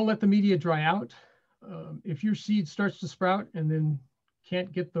 Don't let the media dry out. If your seed starts to sprout and then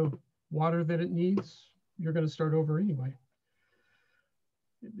can't get the water that it needs, you're going to start over anyway.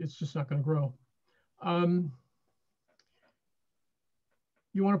 It's just not going to grow.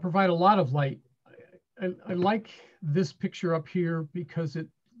 You want to provide a lot of light. I like this picture up here because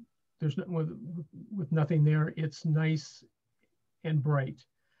there's with nothing there. It's nice and bright.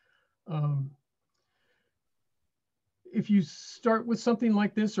 If you start with something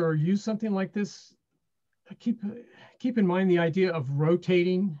like this or use something like this, keep in mind the idea of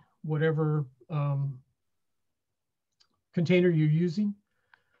rotating whatever container you're using.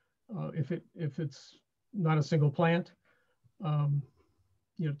 If it's not a single plant,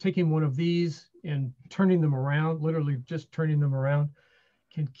 you know, taking one of these and turning them around, literally just turning them around,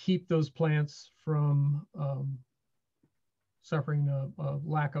 can keep those plants from suffering a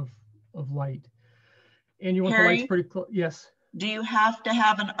lack of light. And you want the lights pretty close. Yes. Do you have to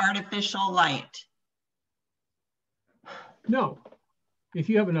have an artificial light? No. If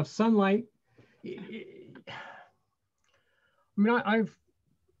you have enough sunlight, I mean,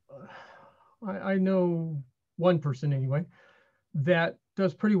 I know one person anyway that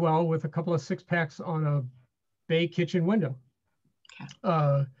does pretty well with a couple of 6-packs on a bay kitchen window.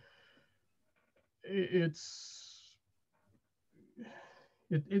 Okay. It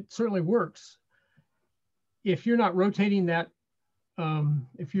certainly works. If you're not rotating that,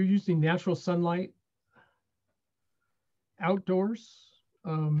 if you're using natural sunlight outdoors,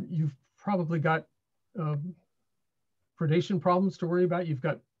 you've probably got predation problems to worry about. You've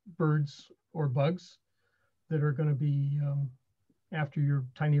got birds or bugs that are going to be after your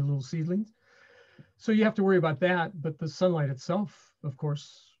tiny little seedlings. So you have to worry about that, but the sunlight itself, of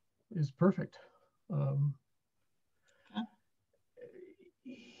course, is perfect.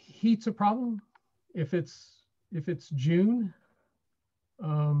 Heat's a problem. If it's June,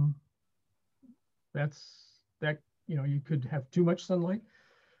 you know, you could have too much sunlight,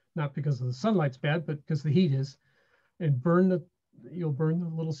 not because of the sunlight's bad, but because the heat is, and you'll burn the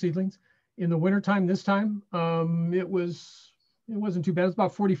little seedlings. In the wintertime, this time, it wasn't too bad. It was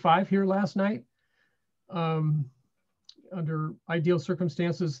about 45 here last night. Under ideal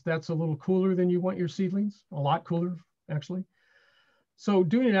circumstances, that's a little cooler than you want your seedlings, a lot cooler, actually. So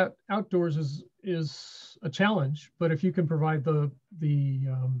doing it outdoors is a challenge, but if you can provide the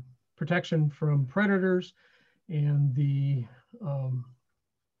protection from predators and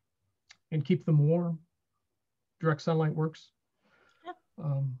and keep them warm, direct sunlight works. Yeah.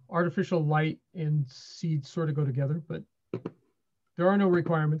 Artificial light and seeds sort of go together, but there are no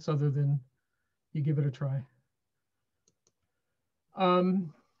requirements other than you give it a try.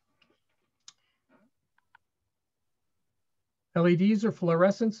 LEDs or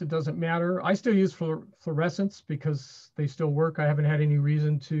fluorescents, it doesn't matter. I still use fluorescents because they still work. I haven't had any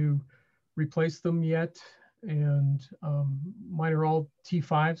reason to replace them yet. And mine are all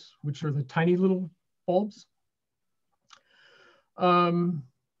T5s, which are the tiny little bulbs.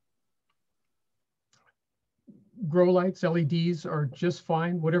 Grow lights, LEDs are just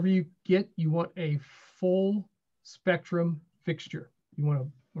fine. Whatever you get, you want a full spectrum fixture. You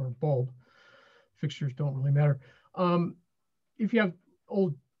want or bulb. Fixtures don't really matter. If you have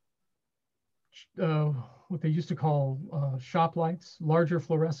old, what they used to call shop lights, larger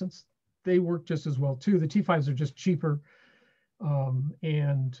fluorescents, they work just as well too. The T5s are just cheaper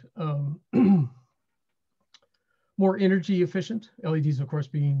and more energy efficient. LEDs, of course,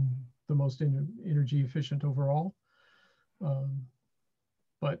 being the most energy efficient overall,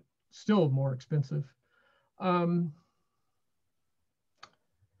 but still more expensive.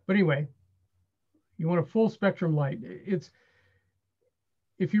 But anyway, you want a full spectrum light.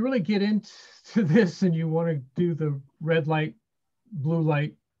 If you really get into this and you want to do the red light, blue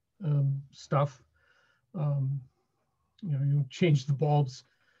light stuff, you change the bulbs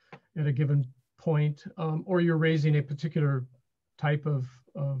at a given point, or you're raising a particular type of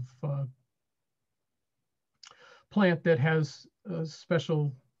plant that has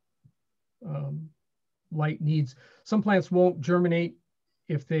special light needs. Some plants won't germinate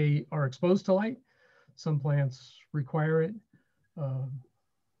if they are exposed to light. Some plants require it.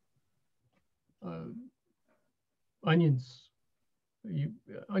 Onions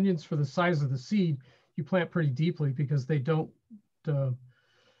for the size of the seed, you plant pretty deeply because they don't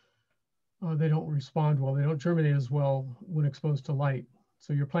respond well. They don't germinate as well when exposed to light.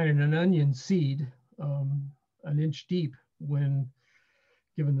 So you're planting an onion seed an inch deep. When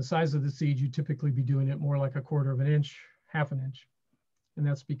given the size of the seed, you typically be doing it more like 1/4 of an inch, 1/2 inch. And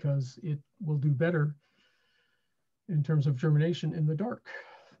that's because it will do better in terms of germination in the dark,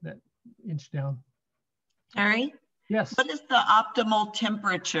 that inch down. Harry? Yes. What is the optimal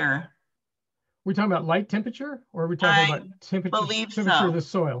temperature? We're talking about light temperature, or are we talking about temperature of the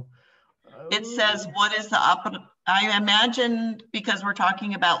soil? It says, what is the optimal? I imagine because we're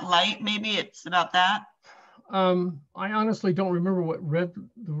talking about light, maybe it's about that. I honestly don't remember what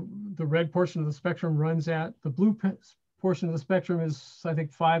the red portion of the spectrum runs at. The blue portion of the spectrum is, I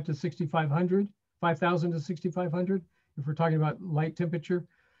think, 5,000 to 6,500, if we're talking about light temperature.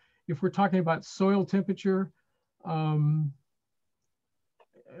 If we're talking about soil temperature, and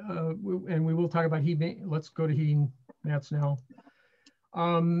we will talk about heat. Let's go to heating mats now.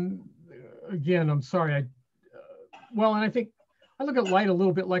 Again, I'm sorry. Well, and I think I look at light a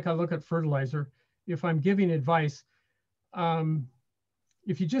little bit like I look at fertilizer. If I'm giving advice,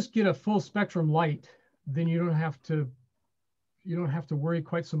 if you just get a full spectrum light, then you don't have to worry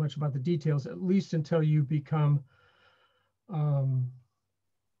quite so much about the details, at least until you become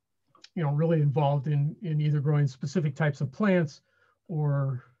really involved in either growing specific types of plants,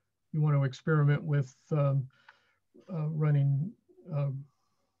 or you want to experiment with running,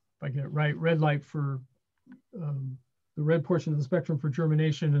 if I get it right, red light for the red portion of the spectrum for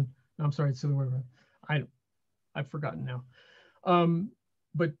germination. And I'm sorry, it's the other way around. I've forgotten now.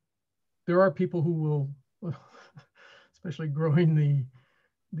 But there are people who will, especially growing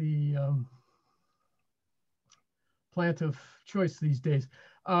the plant of choice these days,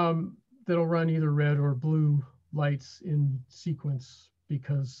 that'll run either red or blue lights in sequence,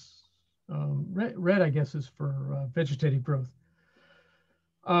 because red, I guess, is for vegetative growth.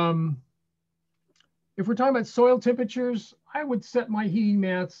 If we're talking about soil temperatures, I would set my heating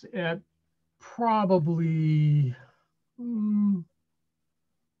mats at probably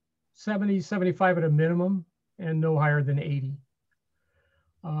 70, 75 at a minimum, and no higher than 80.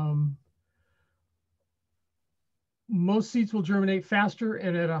 Most seeds will germinate faster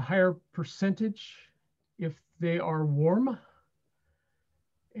and at a higher percentage if they are warm,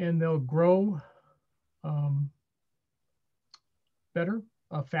 and they'll grow better,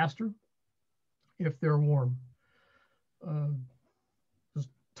 faster if they're warm. There's a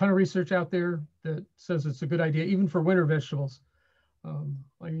ton of research out there that says it's a good idea, even for winter vegetables.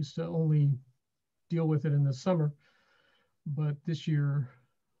 I used to only deal with it in the summer, but this year,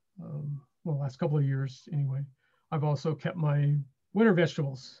 well, last couple of years anyway, I've also kept my winter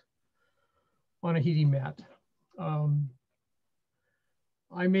vegetables on a heating mat. I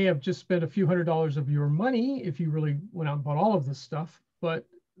may have just spent a few $100s of your money if you really went out and bought all of this stuff, but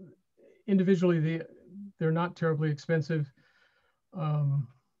individually, they're not terribly expensive. $25,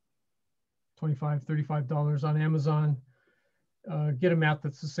 $35 on Amazon. Get a mat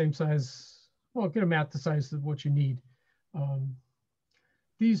that's the same size. Well, get a mat the size of what you need.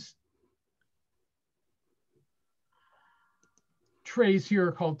 These trays here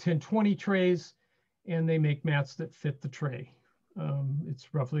are called 1020 trays, and they make mats that fit the tray.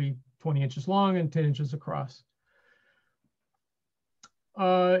 It's roughly 20 inches long and 10 inches across.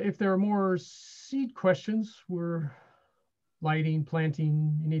 If there are more seed questions, we're lighting,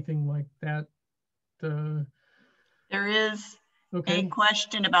 planting, anything like that. There is a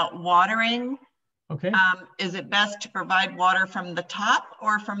question about watering. Okay. Is it best to provide water from the top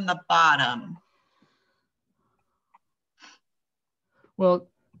or from the bottom? Well,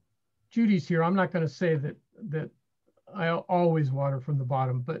 Judy's here. I'm not going to say that I always water from the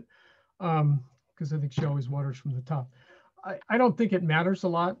bottom, but because I think she always waters from the top. I don't think it matters a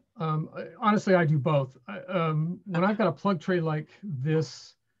lot. Honestly, I do both. When I've got a plug tray like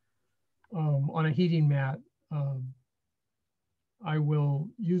this on a heating mat, I will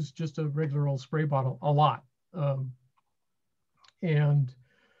use just a regular old spray bottle a lot. And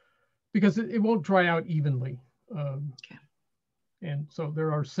because it won't dry out evenly. Okay. And so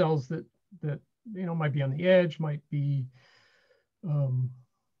there are cells that might be on the edge, might be, the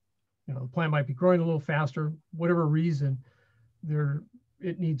plant might be growing a little faster, whatever reason,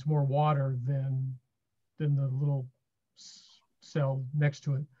 it needs more water than the little cell next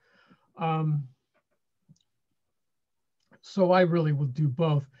to it. So I really will do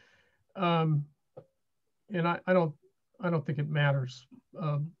both. And I don't think it matters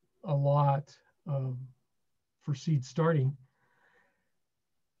a lot for seed starting.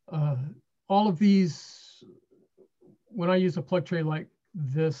 All of these, when I use a plug tray like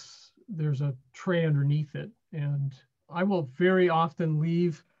this, there's a tray underneath it, and I will very often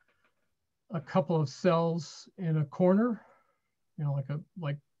leave a couple of cells in a corner,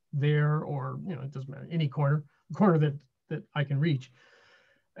 like there, or it doesn't matter, any corner that I can reach,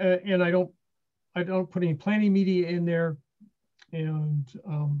 and I don't put any planting media in there, and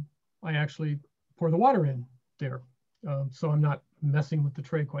I actually pour the water in there, so I'm not messing with the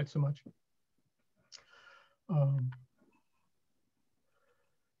tray quite so much.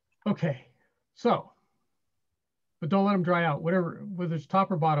 Okay, so, but don't let them dry out. Whether it's top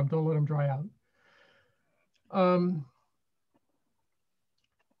or bottom, don't let them dry out.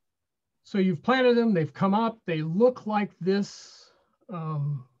 So you've planted them, they've come up, they look like this.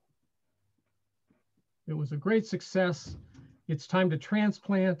 It was a great success. It's time to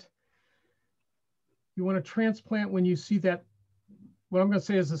transplant. You want to transplant when you see that. What I'm going to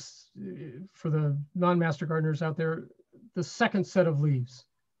say is this, for the non-master gardeners out there, the second set of leaves,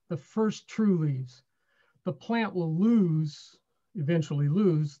 the first true leaves. The plant will eventually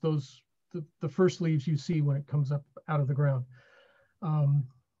lose the first leaves you see when it comes up out of the ground.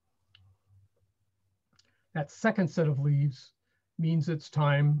 That second set of leaves means it's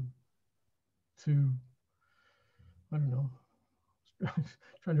time to, I don't know,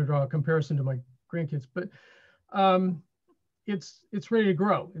 trying to draw a comparison to my grandkids, but it's ready to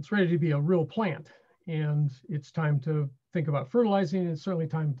grow. It's ready to be a real plant, and it's time to think about fertilizing, and it's certainly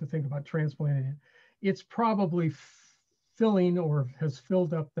time to think about transplanting it. It's probably filling or has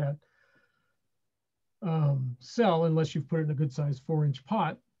filled up that cell, unless you've put it in a good sized 4-inch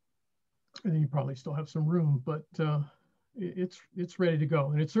pot, and then you probably still have some room, but it's ready to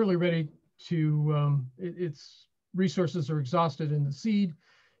go. And it's certainly ready to, its resources are exhausted in the seed.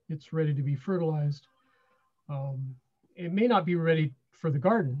 It's ready to be fertilized. It may not be ready for the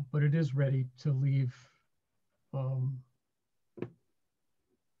garden, but it is ready to leave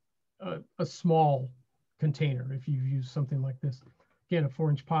a small container if you use something like this. Again, a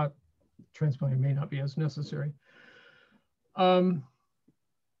 4-inch pot, transplanting may not be as necessary.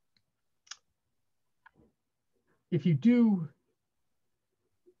 If you do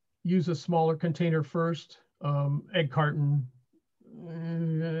use a smaller container first, egg carton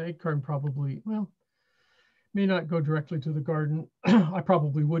probably, well, may not go directly to the garden. I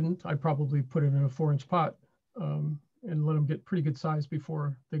probably wouldn't. I'd probably put it in a 4-inch pot and let them get pretty good size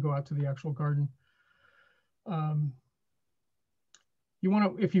before they go out to the actual garden. You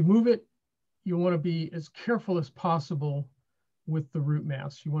want to, if you move it, you want to be as careful as possible with the root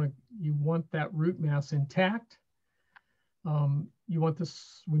mass. You want that root mass intact. You want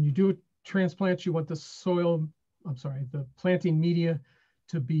this, when you do a transplant, you want the the planting media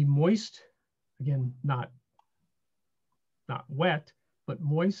to be moist. Again, not wet, but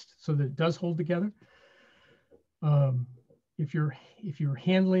moist, so that it does hold together. If you're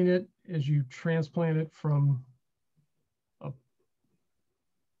handling it as you transplant it from a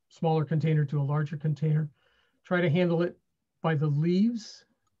smaller container to a larger container, try to handle it by the leaves,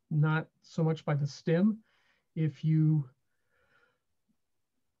 not so much by the stem. If you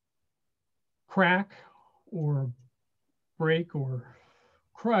crack or break or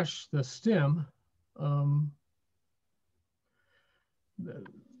crush the stem, the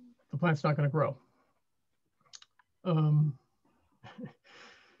plant's not going to grow.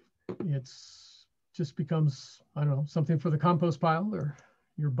 It's just becomes, I don't know, something for the compost pile or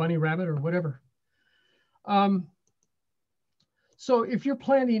your bunny rabbit or whatever. So if you're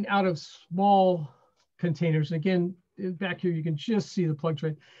planting out of small containers, again, back here, you can just see the plug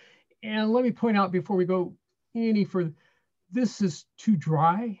tray. And let me point out before we go any further, this is too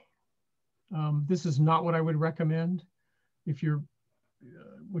dry. This is not what I would recommend. If you're,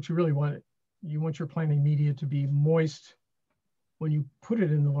 what you really want, you want your planting media to be moist when you put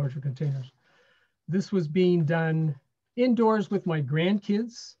it in the larger containers. This was being done indoors with my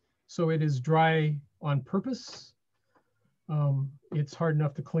grandkids, so it is dry on purpose. It's hard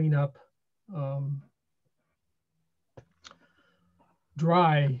enough to clean up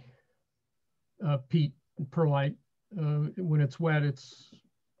dry peat and perlite. When it's wet, it's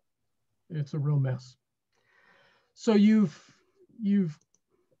it's a real mess. So you've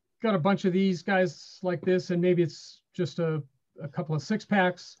got a bunch of these guys like this, and maybe it's just a couple of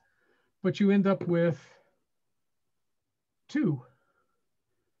 6-packs, but you end up with 2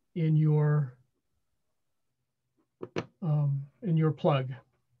 in your plug.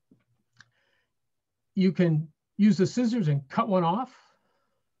 You can use the scissors and cut one off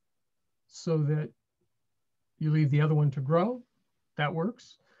so that you leave the other one to grow. That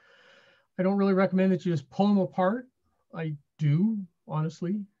works. I don't really recommend that you just pull them apart. I do,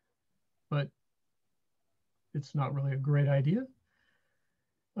 honestly, but it's not really a great idea.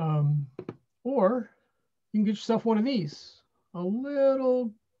 Or you can get yourself one of these, a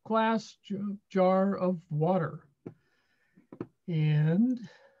little glass jar of water, and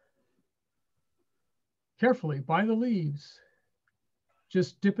carefully by the leaves,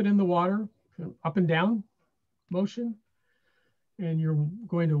 just dip it in the water, up and down motion, and you're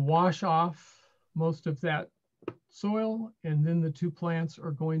going to wash off most of that soil, and then the 2 plants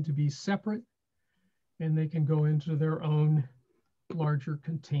are going to be separate, and they can go into their own larger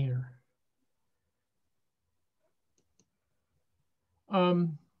container.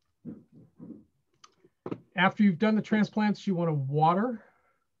 After you've done the transplants, you want to water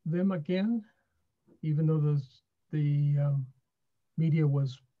them again, even though the media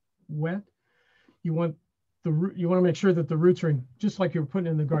was wet. You want to make sure that the roots are in, just like you were putting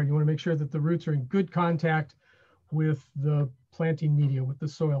in the garden, you want to make sure that the roots are in good contact with the planting media, with the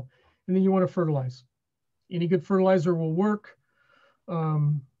soil. And then you want to fertilize. Any good fertilizer will work.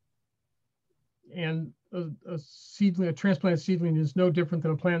 And a transplanted seedling is no different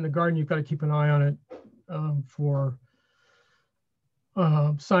than a plant in the garden. You've got to keep an eye on it for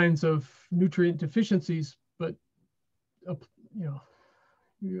signs of nutrient deficiencies, but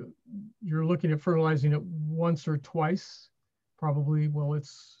you're looking at fertilizing it once or twice, probably while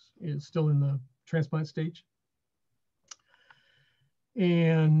it's still in the transplant stage.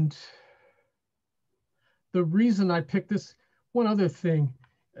 And the reason I picked this, one other thing,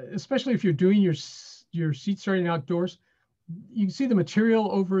 especially if you're doing your seed starting outdoors, you can see the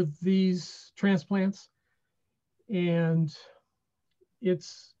material over these transplants, and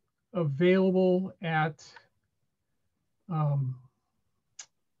it's available at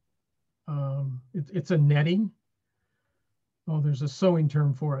it's a netting. Oh, there's a sewing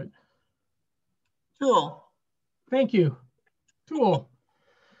term for it. Tulle. Thank you. Tulle.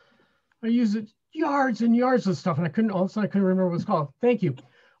 I use it yards and yards of stuff, and all of a sudden I couldn't remember what it's called. Thank you.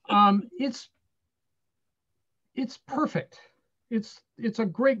 It's perfect. It's a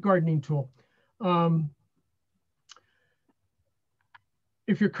great gardening tool.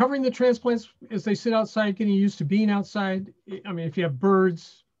 If you're covering the transplants as they sit outside, getting used to being outside, I mean, if you have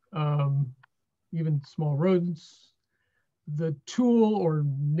birds, even small rodents, the tulle or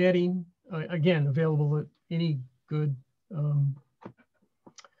netting, again, available at any good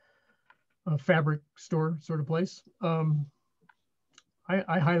fabric store sort of place. I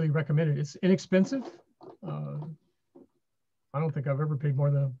highly recommend it. It's inexpensive. I don't think I've ever paid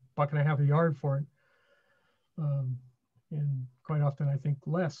more than $1.50 a yard for it. And quite often I think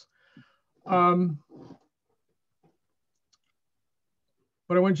less. But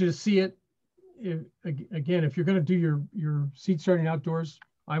I want you to see it. Again, if you're going to do your seed starting outdoors,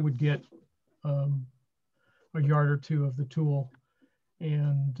 I would get a yard or 2 of the tulle,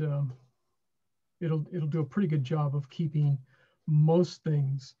 and it'll do a pretty good job of keeping most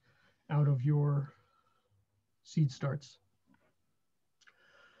things out of your seed starts.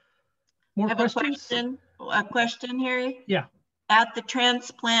 More questions? A question, Harry? Yeah. At the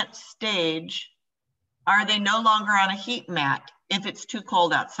transplant stage, are they no longer on a heat mat if it's too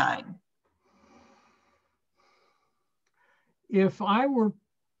cold outside? If I were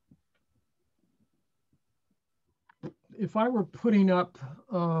putting up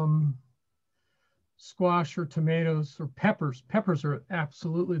squash or tomatoes or peppers are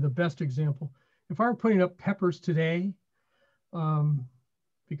absolutely the best example. If I were putting up peppers today,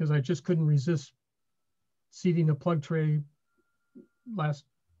 because I just couldn't resist seeding a plug tray last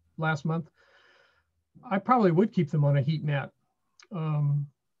month, I probably would keep them on a heat mat,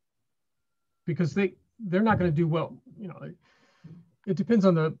 because they're not going to do well. It depends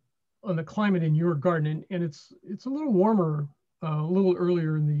on the climate in your garden, and it's a little warmer, a little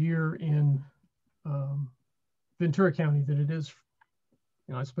earlier in the year in Ventura County than it is.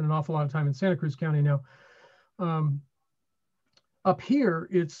 I spend an awful lot of time in Santa Cruz County now. Up here,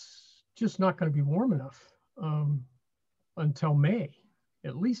 it's just not going to be warm enough until May,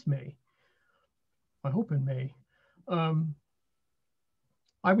 at least May. I hope in May. I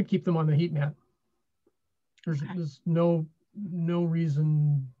would keep them on the heat mat. There's no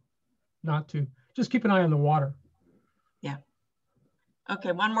reason not to. Just keep an eye on the water. Yeah.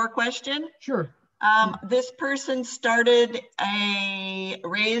 Okay, one more question. Sure. This person started a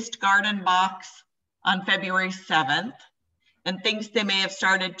raised garden box on February 7th and thinks they may have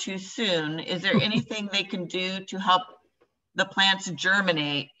started too soon. Is there anything they can do to help the plants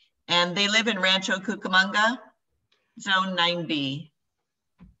germinate? And they live in Rancho Cucamonga, zone 9B.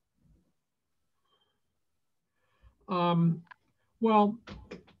 Well,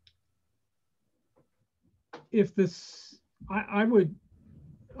 if this, I would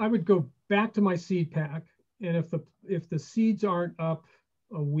go back to my seed pack, and if the seeds aren't up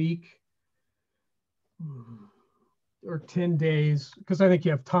a week or 10 days, because I think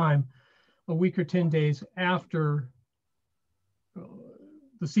you have time, a week or 10 days after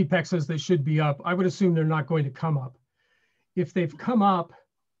the seed pack says they should be up, I would assume they're not going to come up. If they've come up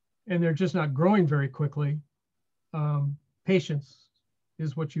and they're just not growing very quickly, patience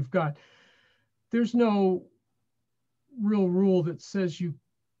is what you've got. There's no real rule that says you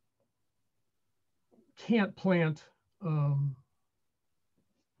can't plant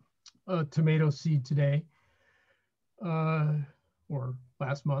a tomato seed today or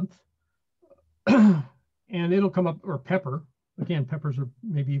last month, and it'll come up, or pepper. Again, peppers are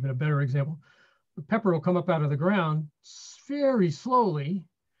maybe even a better example. The pepper will come up out of the ground very slowly,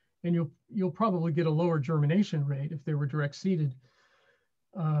 and you'll probably get a lower germination rate if they were direct seeded.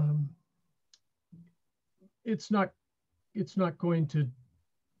 It's not going to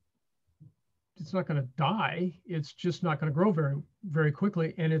die. It's just not going to grow very, very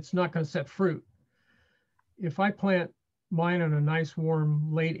quickly, and it's not going to set fruit. If I plant mine on a nice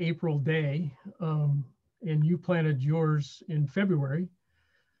warm late April day, and you planted yours in February,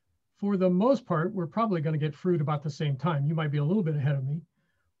 for the most part, we're probably going to get fruit about the same time. You might be a little bit ahead of me,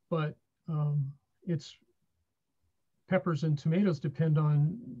 but it's peppers and tomatoes depend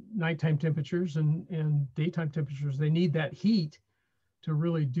on nighttime temperatures and daytime temperatures. They need that heat to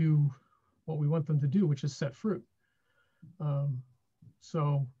really do what we want them to do, which is set fruit.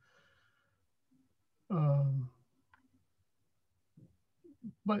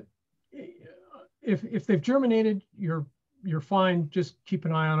 But if they've germinated, you're fine. Just keep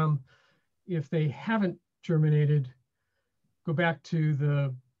an eye on them. If they haven't germinated, go back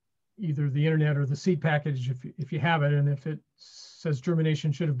to either the internet or the seed package if you have it, and if it says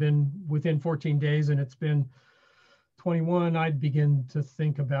germination should have been within 14 days and it's been 21, I'd begin to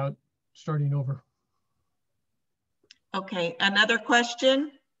think about starting over. Okay, another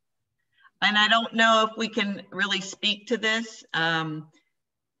question, and I don't know if we can really speak to this.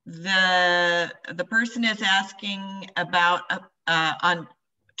 The person is asking about on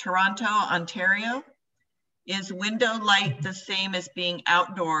Toronto, Ontario. Is window light the same as being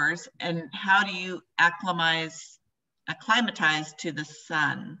outdoors, and how do you acclimatize to the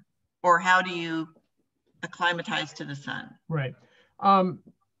sun, or how do you acclimatize to the sun? Right.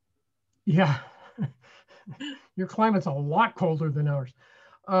 Yeah, your climate's a lot colder than ours.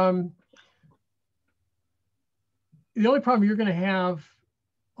 The only problem you're going to have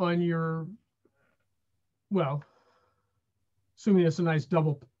on your, well, assuming it's a nice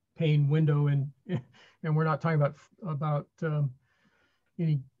double pane window and we're not talking about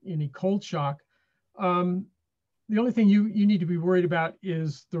any cold shock. The only thing you need to be worried about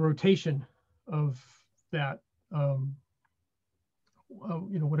is the rotation of that,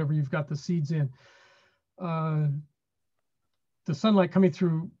 whatever you've got the seeds in. The sunlight coming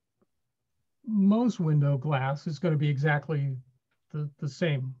through most window glass is going to be exactly the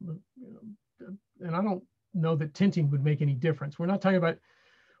same. And I don't know that tinting would make any difference. We're not talking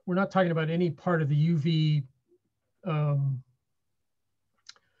about any part of the UV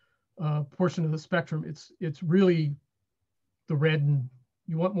portion of the spectrum. It's really the red, and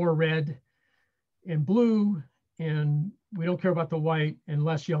you want more red and blue, and we don't care about the white, and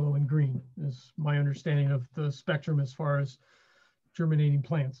less yellow and green is my understanding of the spectrum as far as germinating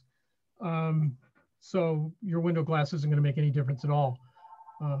plants. So your window glass isn't going to make any difference at all.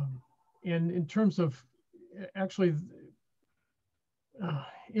 And in terms of actually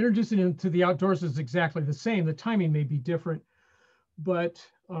introducing into the outdoors is exactly the same. The timing may be different, but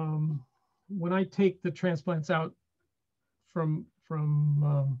when I take the transplants out from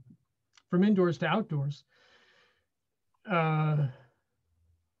indoors to outdoors, I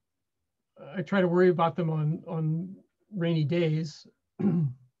try to worry about them on rainy days,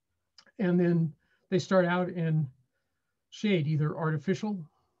 and then they start out in shade, either artificial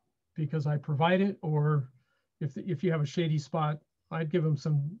because I provide it, or if you have a shady spot, I'd give them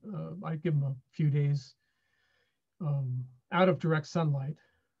a few days out of direct sunlight,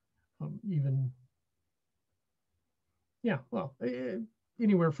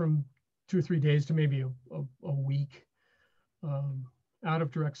 anywhere from 2 or 3 days to maybe a week out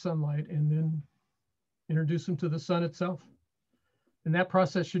of direct sunlight, and then introduce them to the sun itself. And that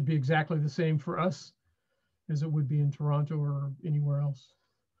process should be exactly the same for us as it would be in Toronto or anywhere else.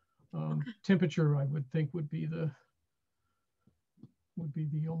 Temperature, I would think, would be the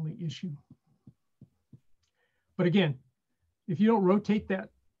only issue. But again, if you don't rotate that,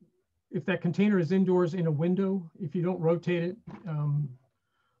 if that container is indoors in a window, if you don't rotate it,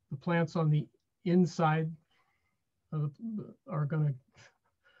 the plants on the inside are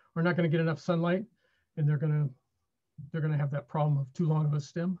not going to get enough sunlight, and they're going to have that problem of too long of a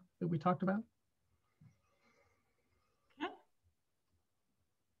stem that we talked about. Okay.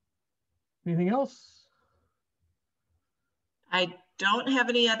 Anything else? I don't have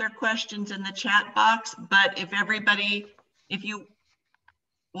any other questions in the chat box, but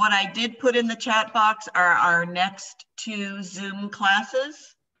what I did put in the chat box are our next 2 Zoom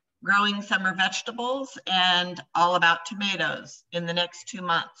classes, growing summer vegetables and all about tomatoes in the next 2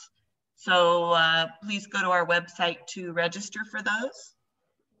 months. So please go to our website to register for those.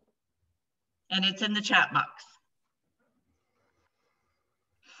 And it's in the chat box.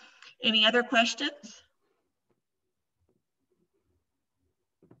 Any other questions?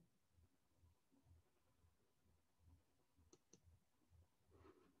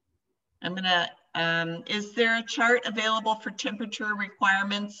 Is there a chart available for temperature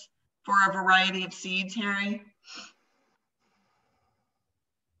requirements for a variety of seeds, Harry?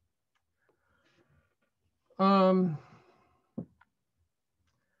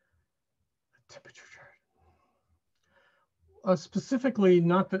 Temperature chart. Specifically,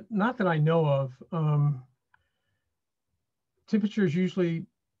 not that I know of. Temperature is usually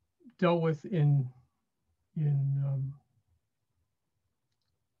dealt with in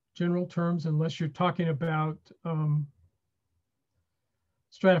general terms, unless you're talking about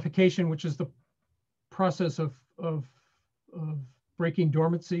stratification, which is the process of breaking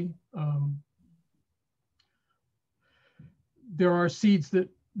dormancy. There are seeds that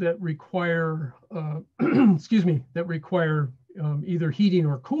require, excuse me, that require either heating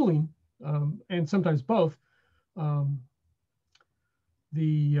or cooling, and sometimes both.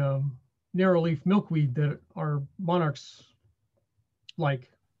 The narrow leaf milkweed that our monarchs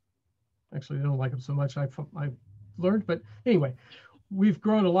like, actually they don't like them so much, I've learned, but anyway, we've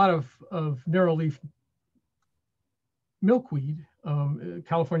grown a lot of narrow leaf milkweed,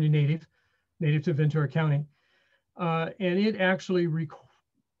 California native to Ventura County. And it actually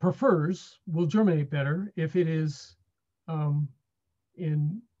will germinate better if it is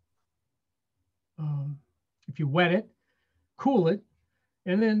if you wet it, cool it,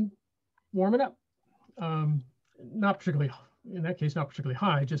 and then warm it up. Not particularly, in that case, not particularly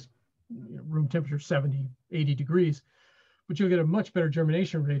high, just room temperature 70, 80 degrees, but you'll get a much better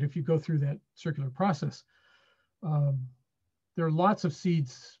germination rate if you go through that circular process. There are lots of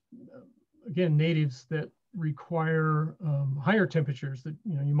seeds, again, natives, that require higher temperatures, that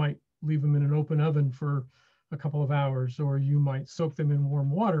you might leave them in an open oven for a couple of hours, or you might soak them in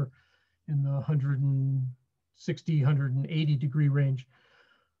warm water in the 160, 180 degree range.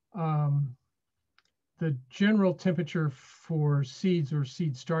 The general temperature for seeds or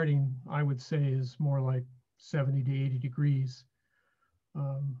seed starting, I would say, is more like 70 to 80 degrees.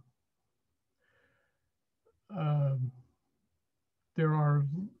 There are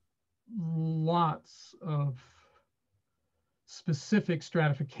lots of specific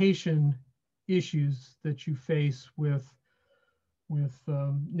stratification issues that you face with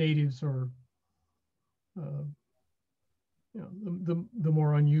natives, or the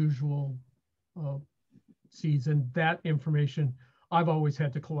more unusual seeds, and that information I've always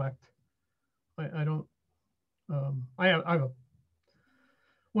had to collect. I don't. I have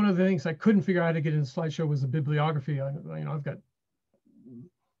one of the things I couldn't figure out how to get in the slideshow was the bibliography. I've got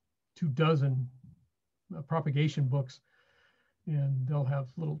 24 propagation books, and they'll have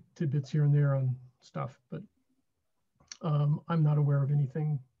little tidbits here and there on stuff, but I'm not aware of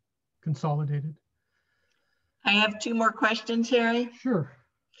anything consolidated. I have 2 more questions, Harry. Sure.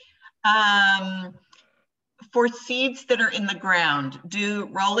 For seeds that are in the ground, do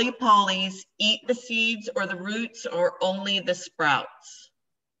roly-polies eat the seeds or the roots, or only the sprouts,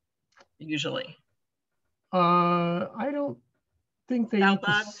 usually? I don't think they sow eat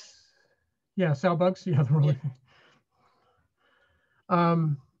bugs? Yeah, sow bugs. Yeah, the roly. Yeah.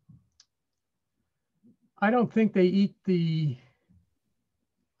 I don't think they eat the.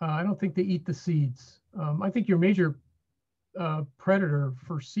 I don't think they eat the seeds. I think your major predator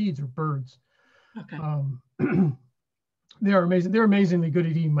for seeds are birds. Okay. They're amazing. They're amazingly good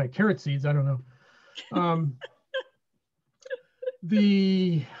at eating my carrot seeds. I don't know.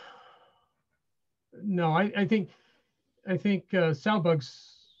 No, I think sow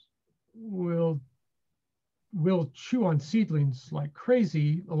bugs will chew on seedlings like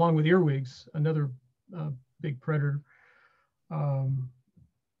crazy, along with earwigs, another big predator.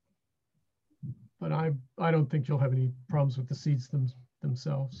 But I don't think you'll have any problems with the seeds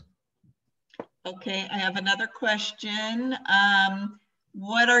themselves. Okay, I have another question.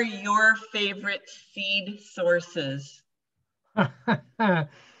 What are your favorite seed sources? The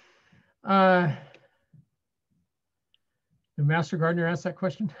Master Gardener asked that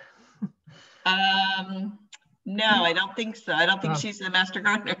question? No, I don't think so. I don't think she's the Master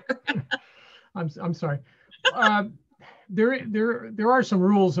Gardener. I'm sorry. There are some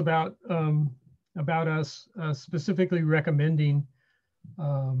rules about us specifically recommending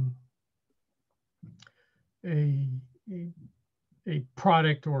a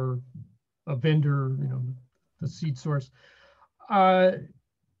product or a vendor, the seed source. I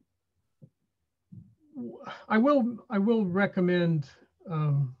will recommend.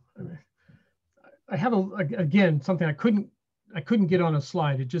 I have again something I couldn't get on a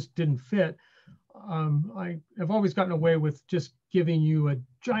slide. It just didn't fit. I have always gotten away with just giving you a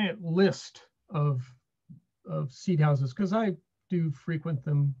giant list of seed houses because I do frequent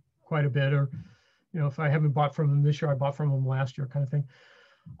them quite a bit, or if I haven't bought from them this year, I bought from them last year, kind of thing.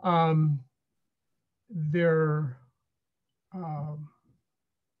 They're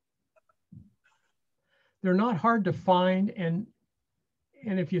not hard to find, and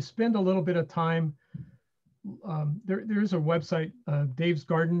if you spend a little bit of time, there's a website, Dave's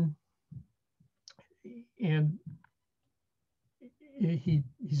Garden, and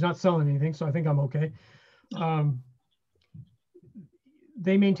he's not selling anything, so I think I'm okay.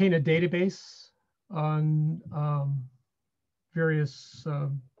 They maintain a database on various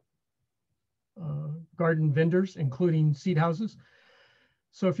garden vendors, including seed houses.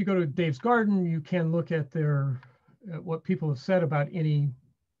 So if you go to Dave's Garden, you can look at what people have said about any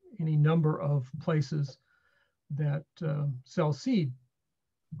number of places that sell seed.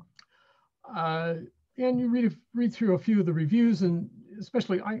 And you read through a few of the reviews, and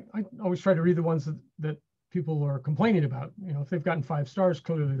especially I always try to read the ones that people are complaining about. If they've gotten 5 stars,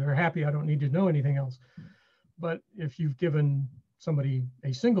 clearly they're happy. I don't need to know anything else. But if you've given somebody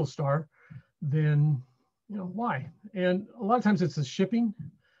a single star, then why? And a lot of times it's the shipping.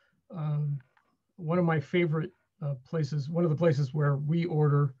 One of my favorite places, one of the places where we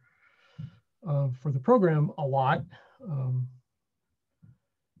order for the program a lot,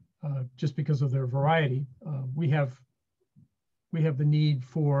 just because of their variety. We have the need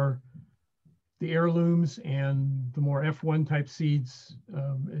for the heirlooms and the more F1 type seeds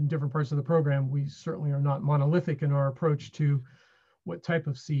in different parts of the program. We certainly are not monolithic in our approach to what type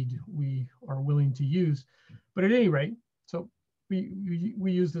of seed we are willing to use. But at any rate, so we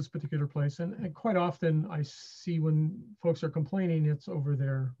use this particular place, and quite often I see when folks are complaining, it's over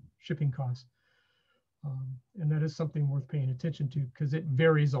their shipping costs. And that is something worth paying attention to because it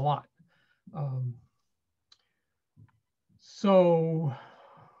varies a lot. So,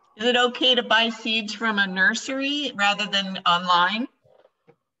 is it okay to buy seeds from a nursery rather than online?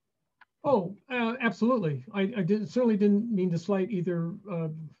 Oh, absolutely. I certainly didn't mean to slight either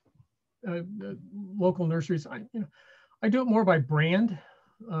local nurseries. I do it more by brand.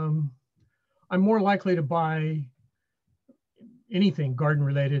 I'm more likely to buy anything garden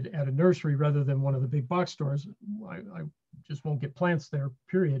related at a nursery rather than one of the big box stores. I just won't get plants there,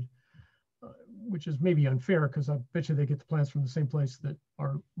 period, which is maybe unfair because I bet you they get the plants from the same place that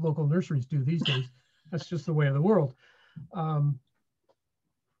our local nurseries do these days. That's just the way of the world.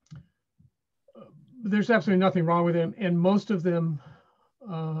 There's absolutely nothing wrong with them. And most of them,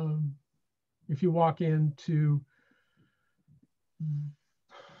 if you walk into,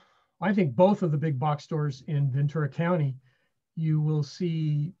 I think both of the big box stores in Ventura County, you will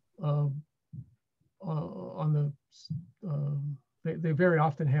see on the, they very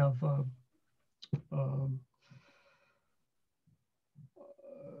often have, I'm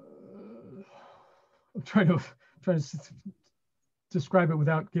trying to describe it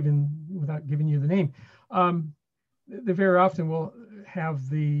without giving you the name. They very often will have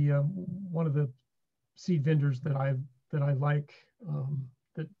the one of the seed vendors that I like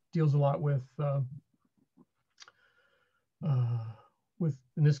that deals a lot with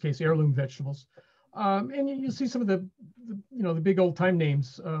in this case heirloom vegetables, and you see some of the the big old time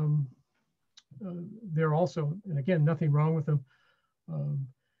names there also, and again, nothing wrong with them.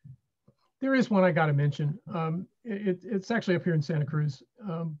 There is one I got to mention. It's actually up here in Santa Cruz,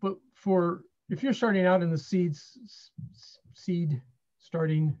 but if you're starting out in the seed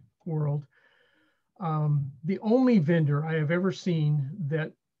starting world, the only vendor I have ever seen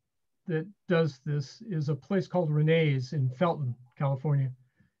that that does this is a place called Renee's in Felton, California.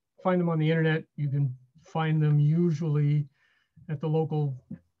 Find them on the internet. You can find them usually at the local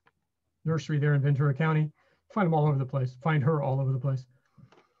nursery there in Ventura County. Find them all over the place. Find her all over the place.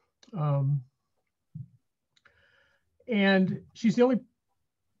 And she's the only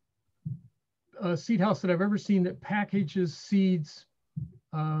seed house that I've ever seen that packages seeds,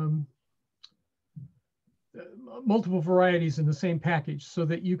 multiple varieties in the same package, so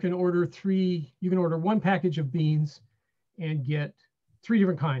that you can order one package of beans and get 3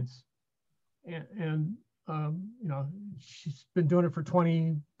 different kinds. And you know, she's been doing it for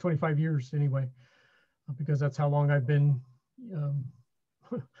 25 years anyway, because that's how long I've been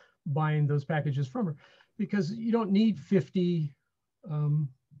buying those packages from her, because you don't need 50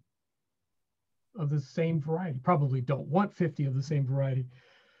 of the same variety. Probably don't want 50 of the same variety,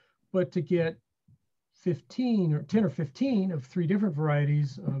 but to get 15 or 10 or 15 of 3 different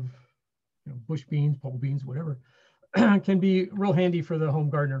varieties of, you know, bush beans, pole beans, whatever, can be real handy for the home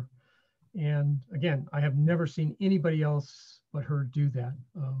gardener. And again, I have never seen anybody else but her do that.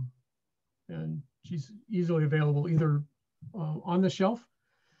 And she's easily available either on the shelf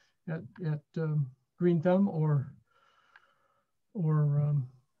at Green Thumb or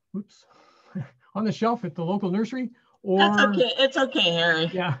oops, on the shelf at the local nursery, or that's okay. It's okay, Harry.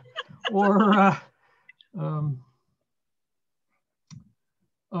 Yeah, or on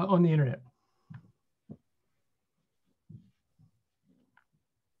the internet.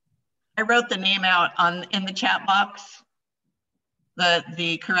 I wrote the name out in the chat box,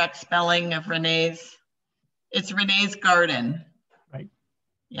 the correct spelling of Renee's. It's Renee's Garden. Right.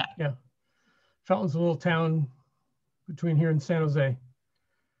 Yeah. Yeah. Felton's a little town between here and San Jose,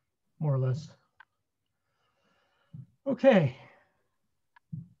 more or less. Okay.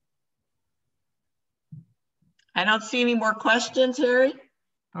 I don't see any more questions, Harry.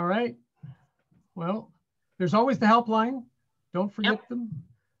 All right. Well, there's always the helpline. Don't forget them.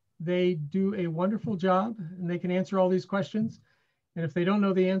 They do a wonderful job and they can answer all these questions. And if they don't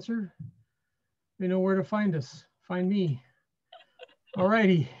know the answer, they know where to find us. Find me. All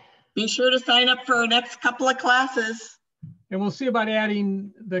righty. Be sure to sign up for our next couple of classes. And we'll see about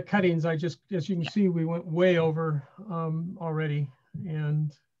adding the cuttings. As you can see, we went way over already.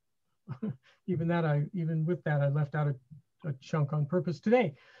 And even with that, I left out a chunk on purpose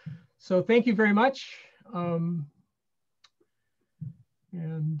today. So thank you very much.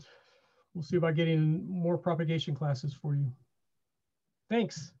 And we'll see about getting more propagation classes for you.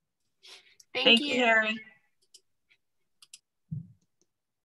 Thanks. Thank you, Harry.